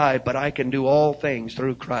difficult life, but I can do all things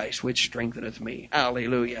through Christ, which strengtheneth me.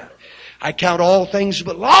 Hallelujah. I count all things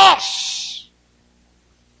but loss.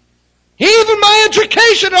 Even my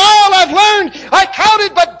education, all I've learned, I count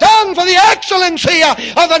it but dung for the excellency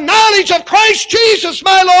of the knowledge of Christ Jesus,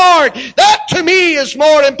 my Lord. That to me is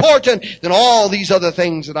more important than all these other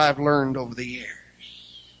things that I've learned over the years.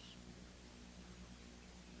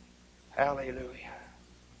 Hallelujah.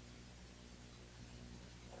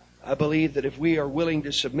 I believe that if we are willing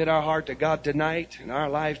to submit our heart to God tonight and our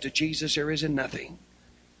lives to Jesus, there isn't nothing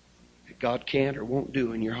that God can't or won't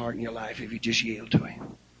do in your heart and your life if you just yield to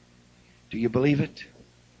Him. Do you believe it?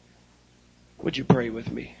 Would you pray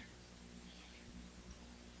with me?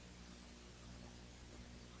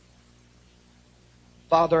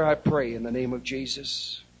 Father, I pray in the name of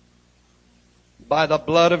Jesus, by the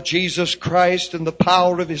blood of Jesus Christ and the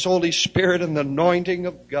power of His Holy Spirit and the anointing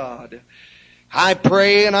of God, I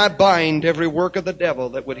pray and I bind every work of the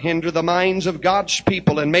devil that would hinder the minds of God's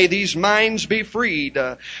people, and may these minds be freed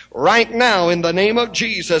right now in the name of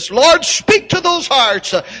Jesus. Lord, speak to those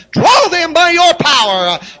hearts. Draw them by your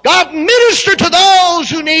power. God, minister to those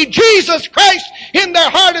who need Jesus Christ in their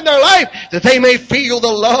heart and their life, that they may feel the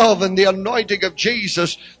love and the anointing of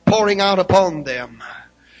Jesus pouring out upon them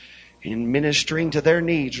in ministering to their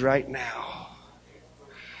needs right now.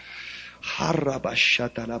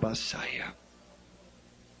 Harabashatalabasaya.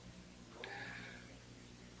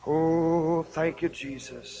 Oh, thank you,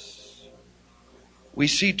 Jesus. We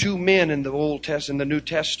see two men in the Old Testament, in the New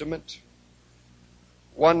Testament.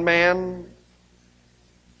 One man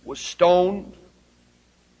was stoned,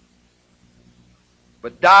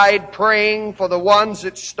 but died praying for the ones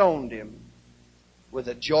that stoned him. with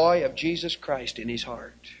the joy of Jesus Christ in his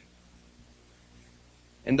heart.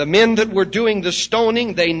 And the men that were doing the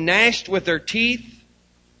stoning, they gnashed with their teeth.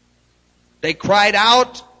 They cried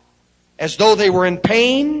out as though they were in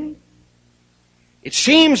pain. It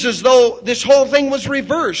seems as though this whole thing was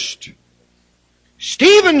reversed.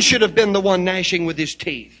 Stephen should have been the one gnashing with his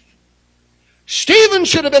teeth. Stephen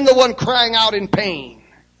should have been the one crying out in pain.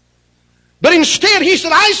 But instead he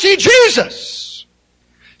said, I see Jesus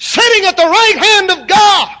sitting at the right hand of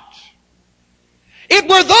God. It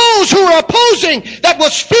were those who were opposing that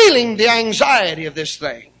was feeling the anxiety of this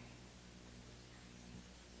thing.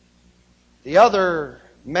 The other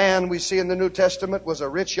man we see in the New Testament was a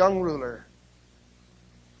rich young ruler.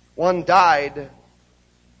 One died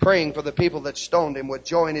praying for the people that stoned him with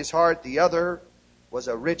joy in his heart. The other was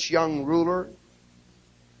a rich young ruler.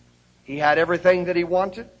 He had everything that he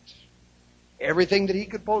wanted, everything that he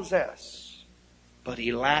could possess, but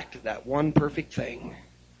he lacked that one perfect thing.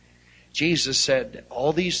 Jesus said,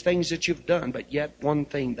 all these things that you've done, but yet one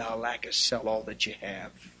thing thou lackest, sell all that you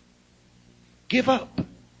have. Give up.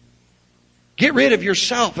 Get rid of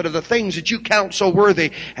yourself and of the things that you count so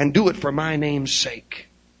worthy, and do it for my name's sake.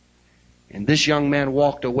 And this young man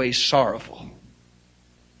walked away sorrowful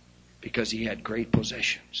because he had great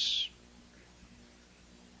possessions.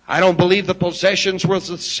 I don't believe the possessions were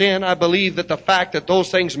the sin. I believe that the fact that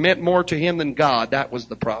those things meant more to him than God, that was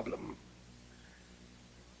the problem.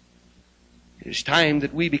 It is time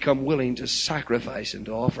that we become willing to sacrifice and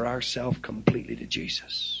to offer ourselves completely to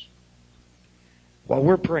Jesus. While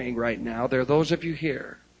we're praying right now, there are those of you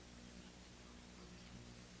here,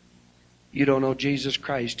 you don't know Jesus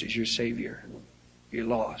Christ as your Savior. You're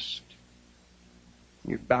lost.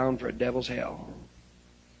 You're bound for a devil's hell.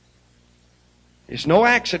 It's no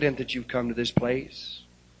accident that you've come to this place.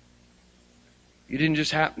 You didn't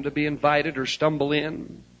just happen to be invited or stumble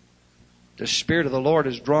in. The Spirit of the Lord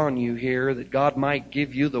has drawn you here that God might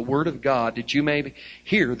give you the Word of God, that you may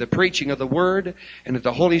hear the preaching of the Word, and that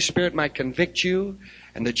the Holy Spirit might convict you,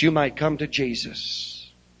 and that you might come to Jesus.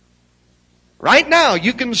 Right now,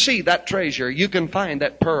 you can see that treasure. You can find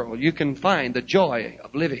that pearl. You can find the joy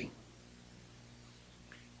of living.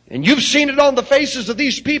 And you've seen it on the faces of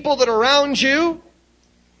these people that are around you.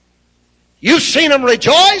 You've seen them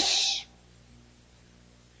rejoice.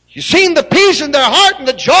 You've seen the peace in their heart and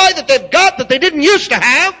the joy that they've got that they didn't used to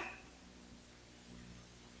have.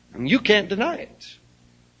 And you can't deny it.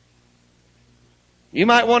 You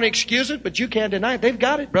might want to excuse it, but you can't deny it. They've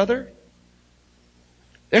got it, brother.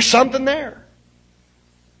 There's something there.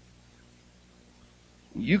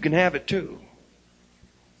 You can have it too.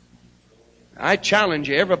 I challenge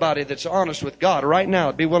you, everybody that's honest with God right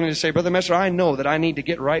now, be willing to say, Brother Metzler, I know that I need to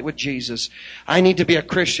get right with Jesus. I need to be a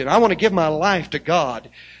Christian. I want to give my life to God.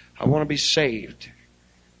 I want to be saved.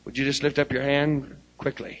 Would you just lift up your hand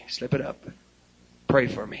quickly? Slip it up. Pray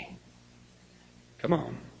for me. Come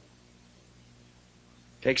on.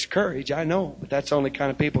 Takes courage, I know, but that's the only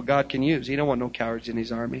kind of people God can use. He don't want no cowards in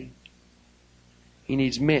His army. He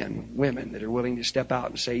needs men, women that are willing to step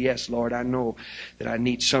out and say, yes, Lord, I know that I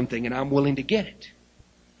need something and I'm willing to get it.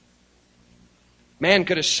 Man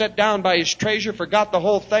could have sat down by his treasure, forgot the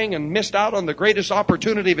whole thing, and missed out on the greatest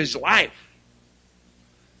opportunity of his life.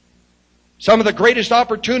 Some of the greatest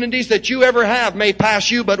opportunities that you ever have may pass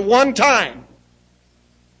you but one time.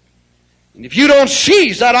 And if you don't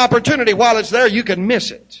seize that opportunity while it's there, you can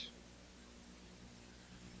miss it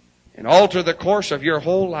and alter the course of your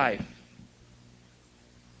whole life.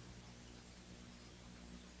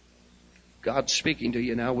 God's speaking to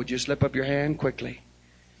you now. Would you slip up your hand quickly?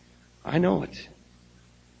 I know it.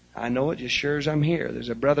 I know it as sure as I'm here. There's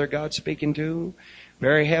a brother God's speaking to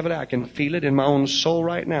very heavily. I can feel it in my own soul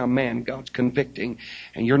right now. Man, God's convicting.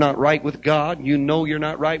 And you're not right with God. You know you're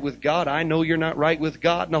not right with God. I know you're not right with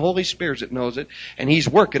God. And the Holy Spirit knows it. And He's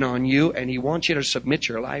working on you. And He wants you to submit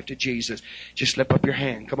your life to Jesus. Just slip up your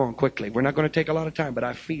hand. Come on, quickly. We're not going to take a lot of time, but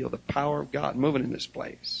I feel the power of God moving in this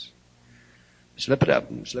place. Slip it up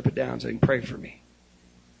and slip it down so you can pray for me.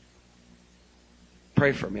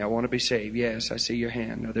 Pray for me. I want to be saved. Yes, I see your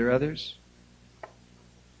hand. Are there others?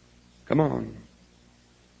 Come on.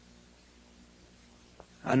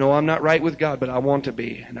 I know I'm not right with God, but I want to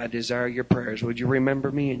be, and I desire your prayers. Would you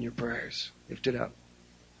remember me in your prayers? Lift it up.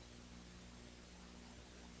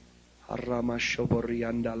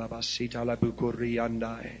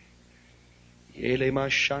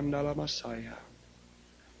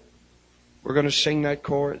 We're going to sing that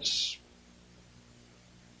chorus.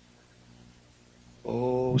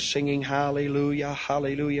 Oh, singing hallelujah,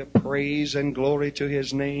 hallelujah, praise and glory to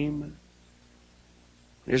His name.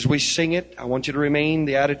 As we sing it, I want you to remain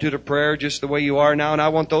the attitude of prayer just the way you are now. And I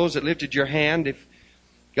want those that lifted your hand, if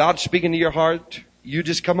God's speaking to your heart. You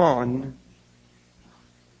just come on.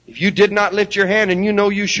 If you did not lift your hand and you know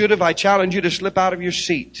you should have, I challenge you to slip out of your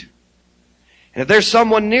seat. And if there's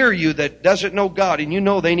someone near you that doesn't know God and you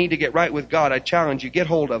know they need to get right with God, I challenge you, get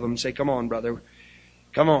hold of them and say, come on, brother.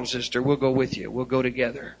 Come on, sister. We'll go with you. We'll go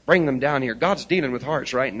together. Bring them down here. God's dealing with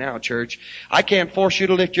hearts right now, church. I can't force you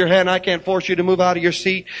to lift your hand. I can't force you to move out of your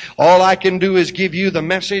seat. All I can do is give you the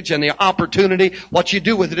message and the opportunity. What you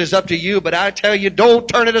do with it is up to you. But I tell you, don't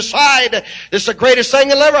turn it aside. This is the greatest thing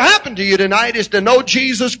that'll ever happen to you tonight, is to know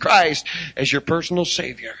Jesus Christ as your personal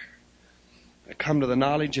Savior. To come to the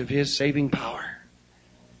knowledge of His saving power.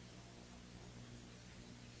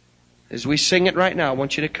 As we sing it right now, I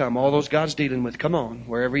want you to come. All those God's dealing with, come on,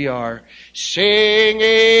 wherever you are.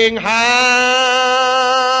 Singing hallelujah,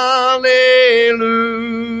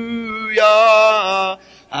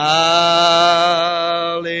 hallelujah.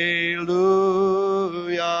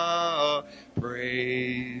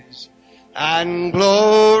 Praise and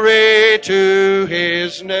glory to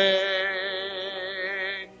His name.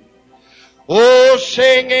 Oh,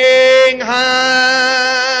 singing hallelujah,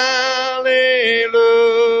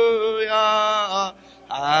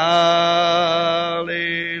 hallelujah,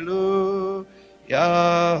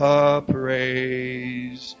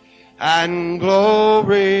 praise and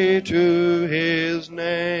glory to His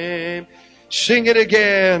name. Sing it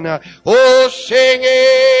again. Oh,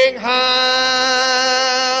 singing hallelujah,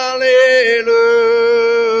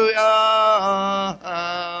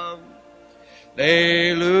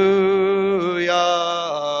 hallelujah,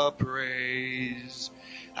 praise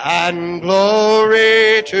and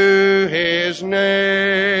glory to His name.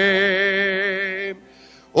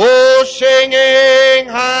 Oh, singing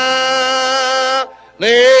hallelujah,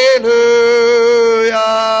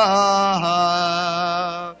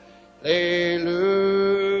 hallelujah,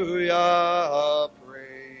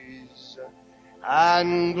 praise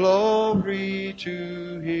and glory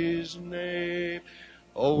to His name.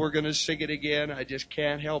 Oh, we're going to sing it again. I just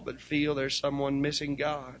can't help but feel there's someone missing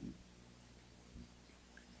God.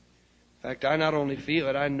 In fact, I not only feel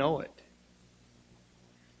it, I know it.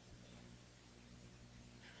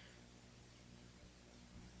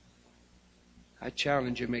 I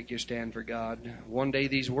challenge you, make you stand for God. One day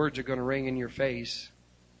these words are going to ring in your face.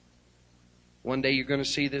 One day you're going to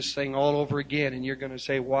see this thing all over again, and you're going to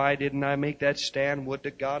say, why didn't I make that stand? Would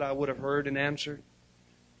to God I would have heard and answered.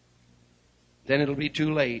 Then it'll be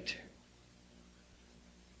too late.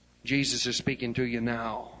 Jesus is speaking to you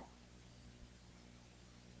now.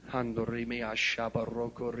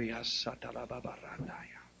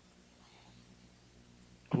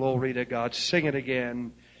 Glory to God. Sing it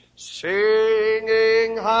again.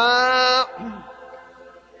 Singing hallelujah,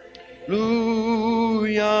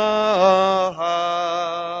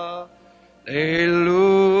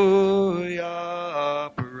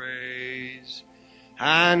 hallelujah, praise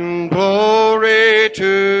and glory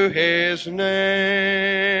to His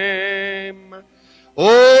name.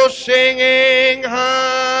 Oh, singing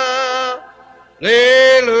hallelujah,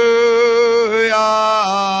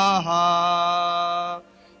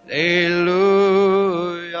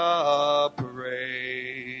 hallelujah,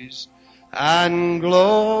 praise and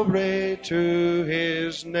glory to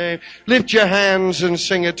His name. Lift your hands and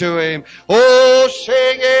sing it to Him. Oh,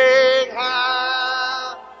 singing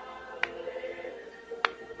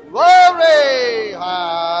glory,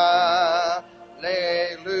 hallelujah,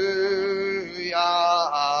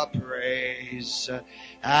 praise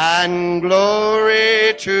and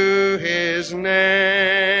glory to His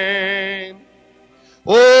name.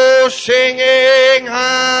 Oh, singing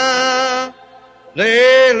hallelujah,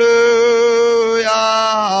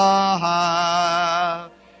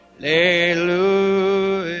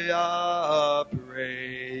 hallelujah,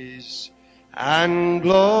 praise and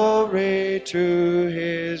glory to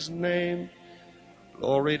His name.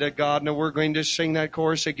 Glory to God. Now we're going to sing that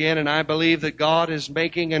chorus again, and I believe that God is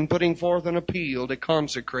making and putting forth an appeal to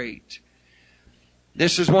consecrate.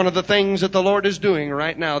 This is one of the things that the Lord is doing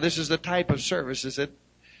right now. This is the type of services that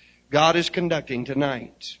God is conducting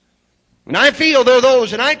tonight. And I feel there are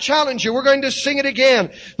those, and I challenge you, we're going to sing it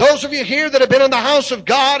again. Those of you here that have been in the house of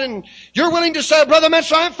God and you're willing to say, Brother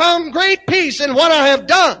Metzler, I found great peace in what I have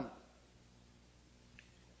done.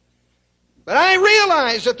 But I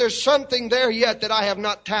realize that there's something there yet that I have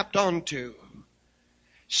not tapped onto.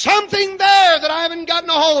 Something there that I haven't gotten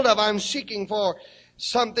a hold of. I'm seeking for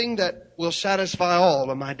something that will satisfy all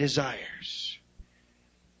of my desires.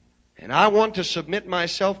 And I want to submit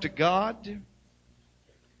myself to God.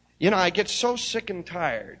 You know, I get so sick and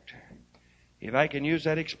tired, if I can use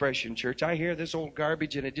that expression, church. I hear this old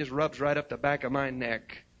garbage and it just rubs right up the back of my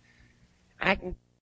neck. I can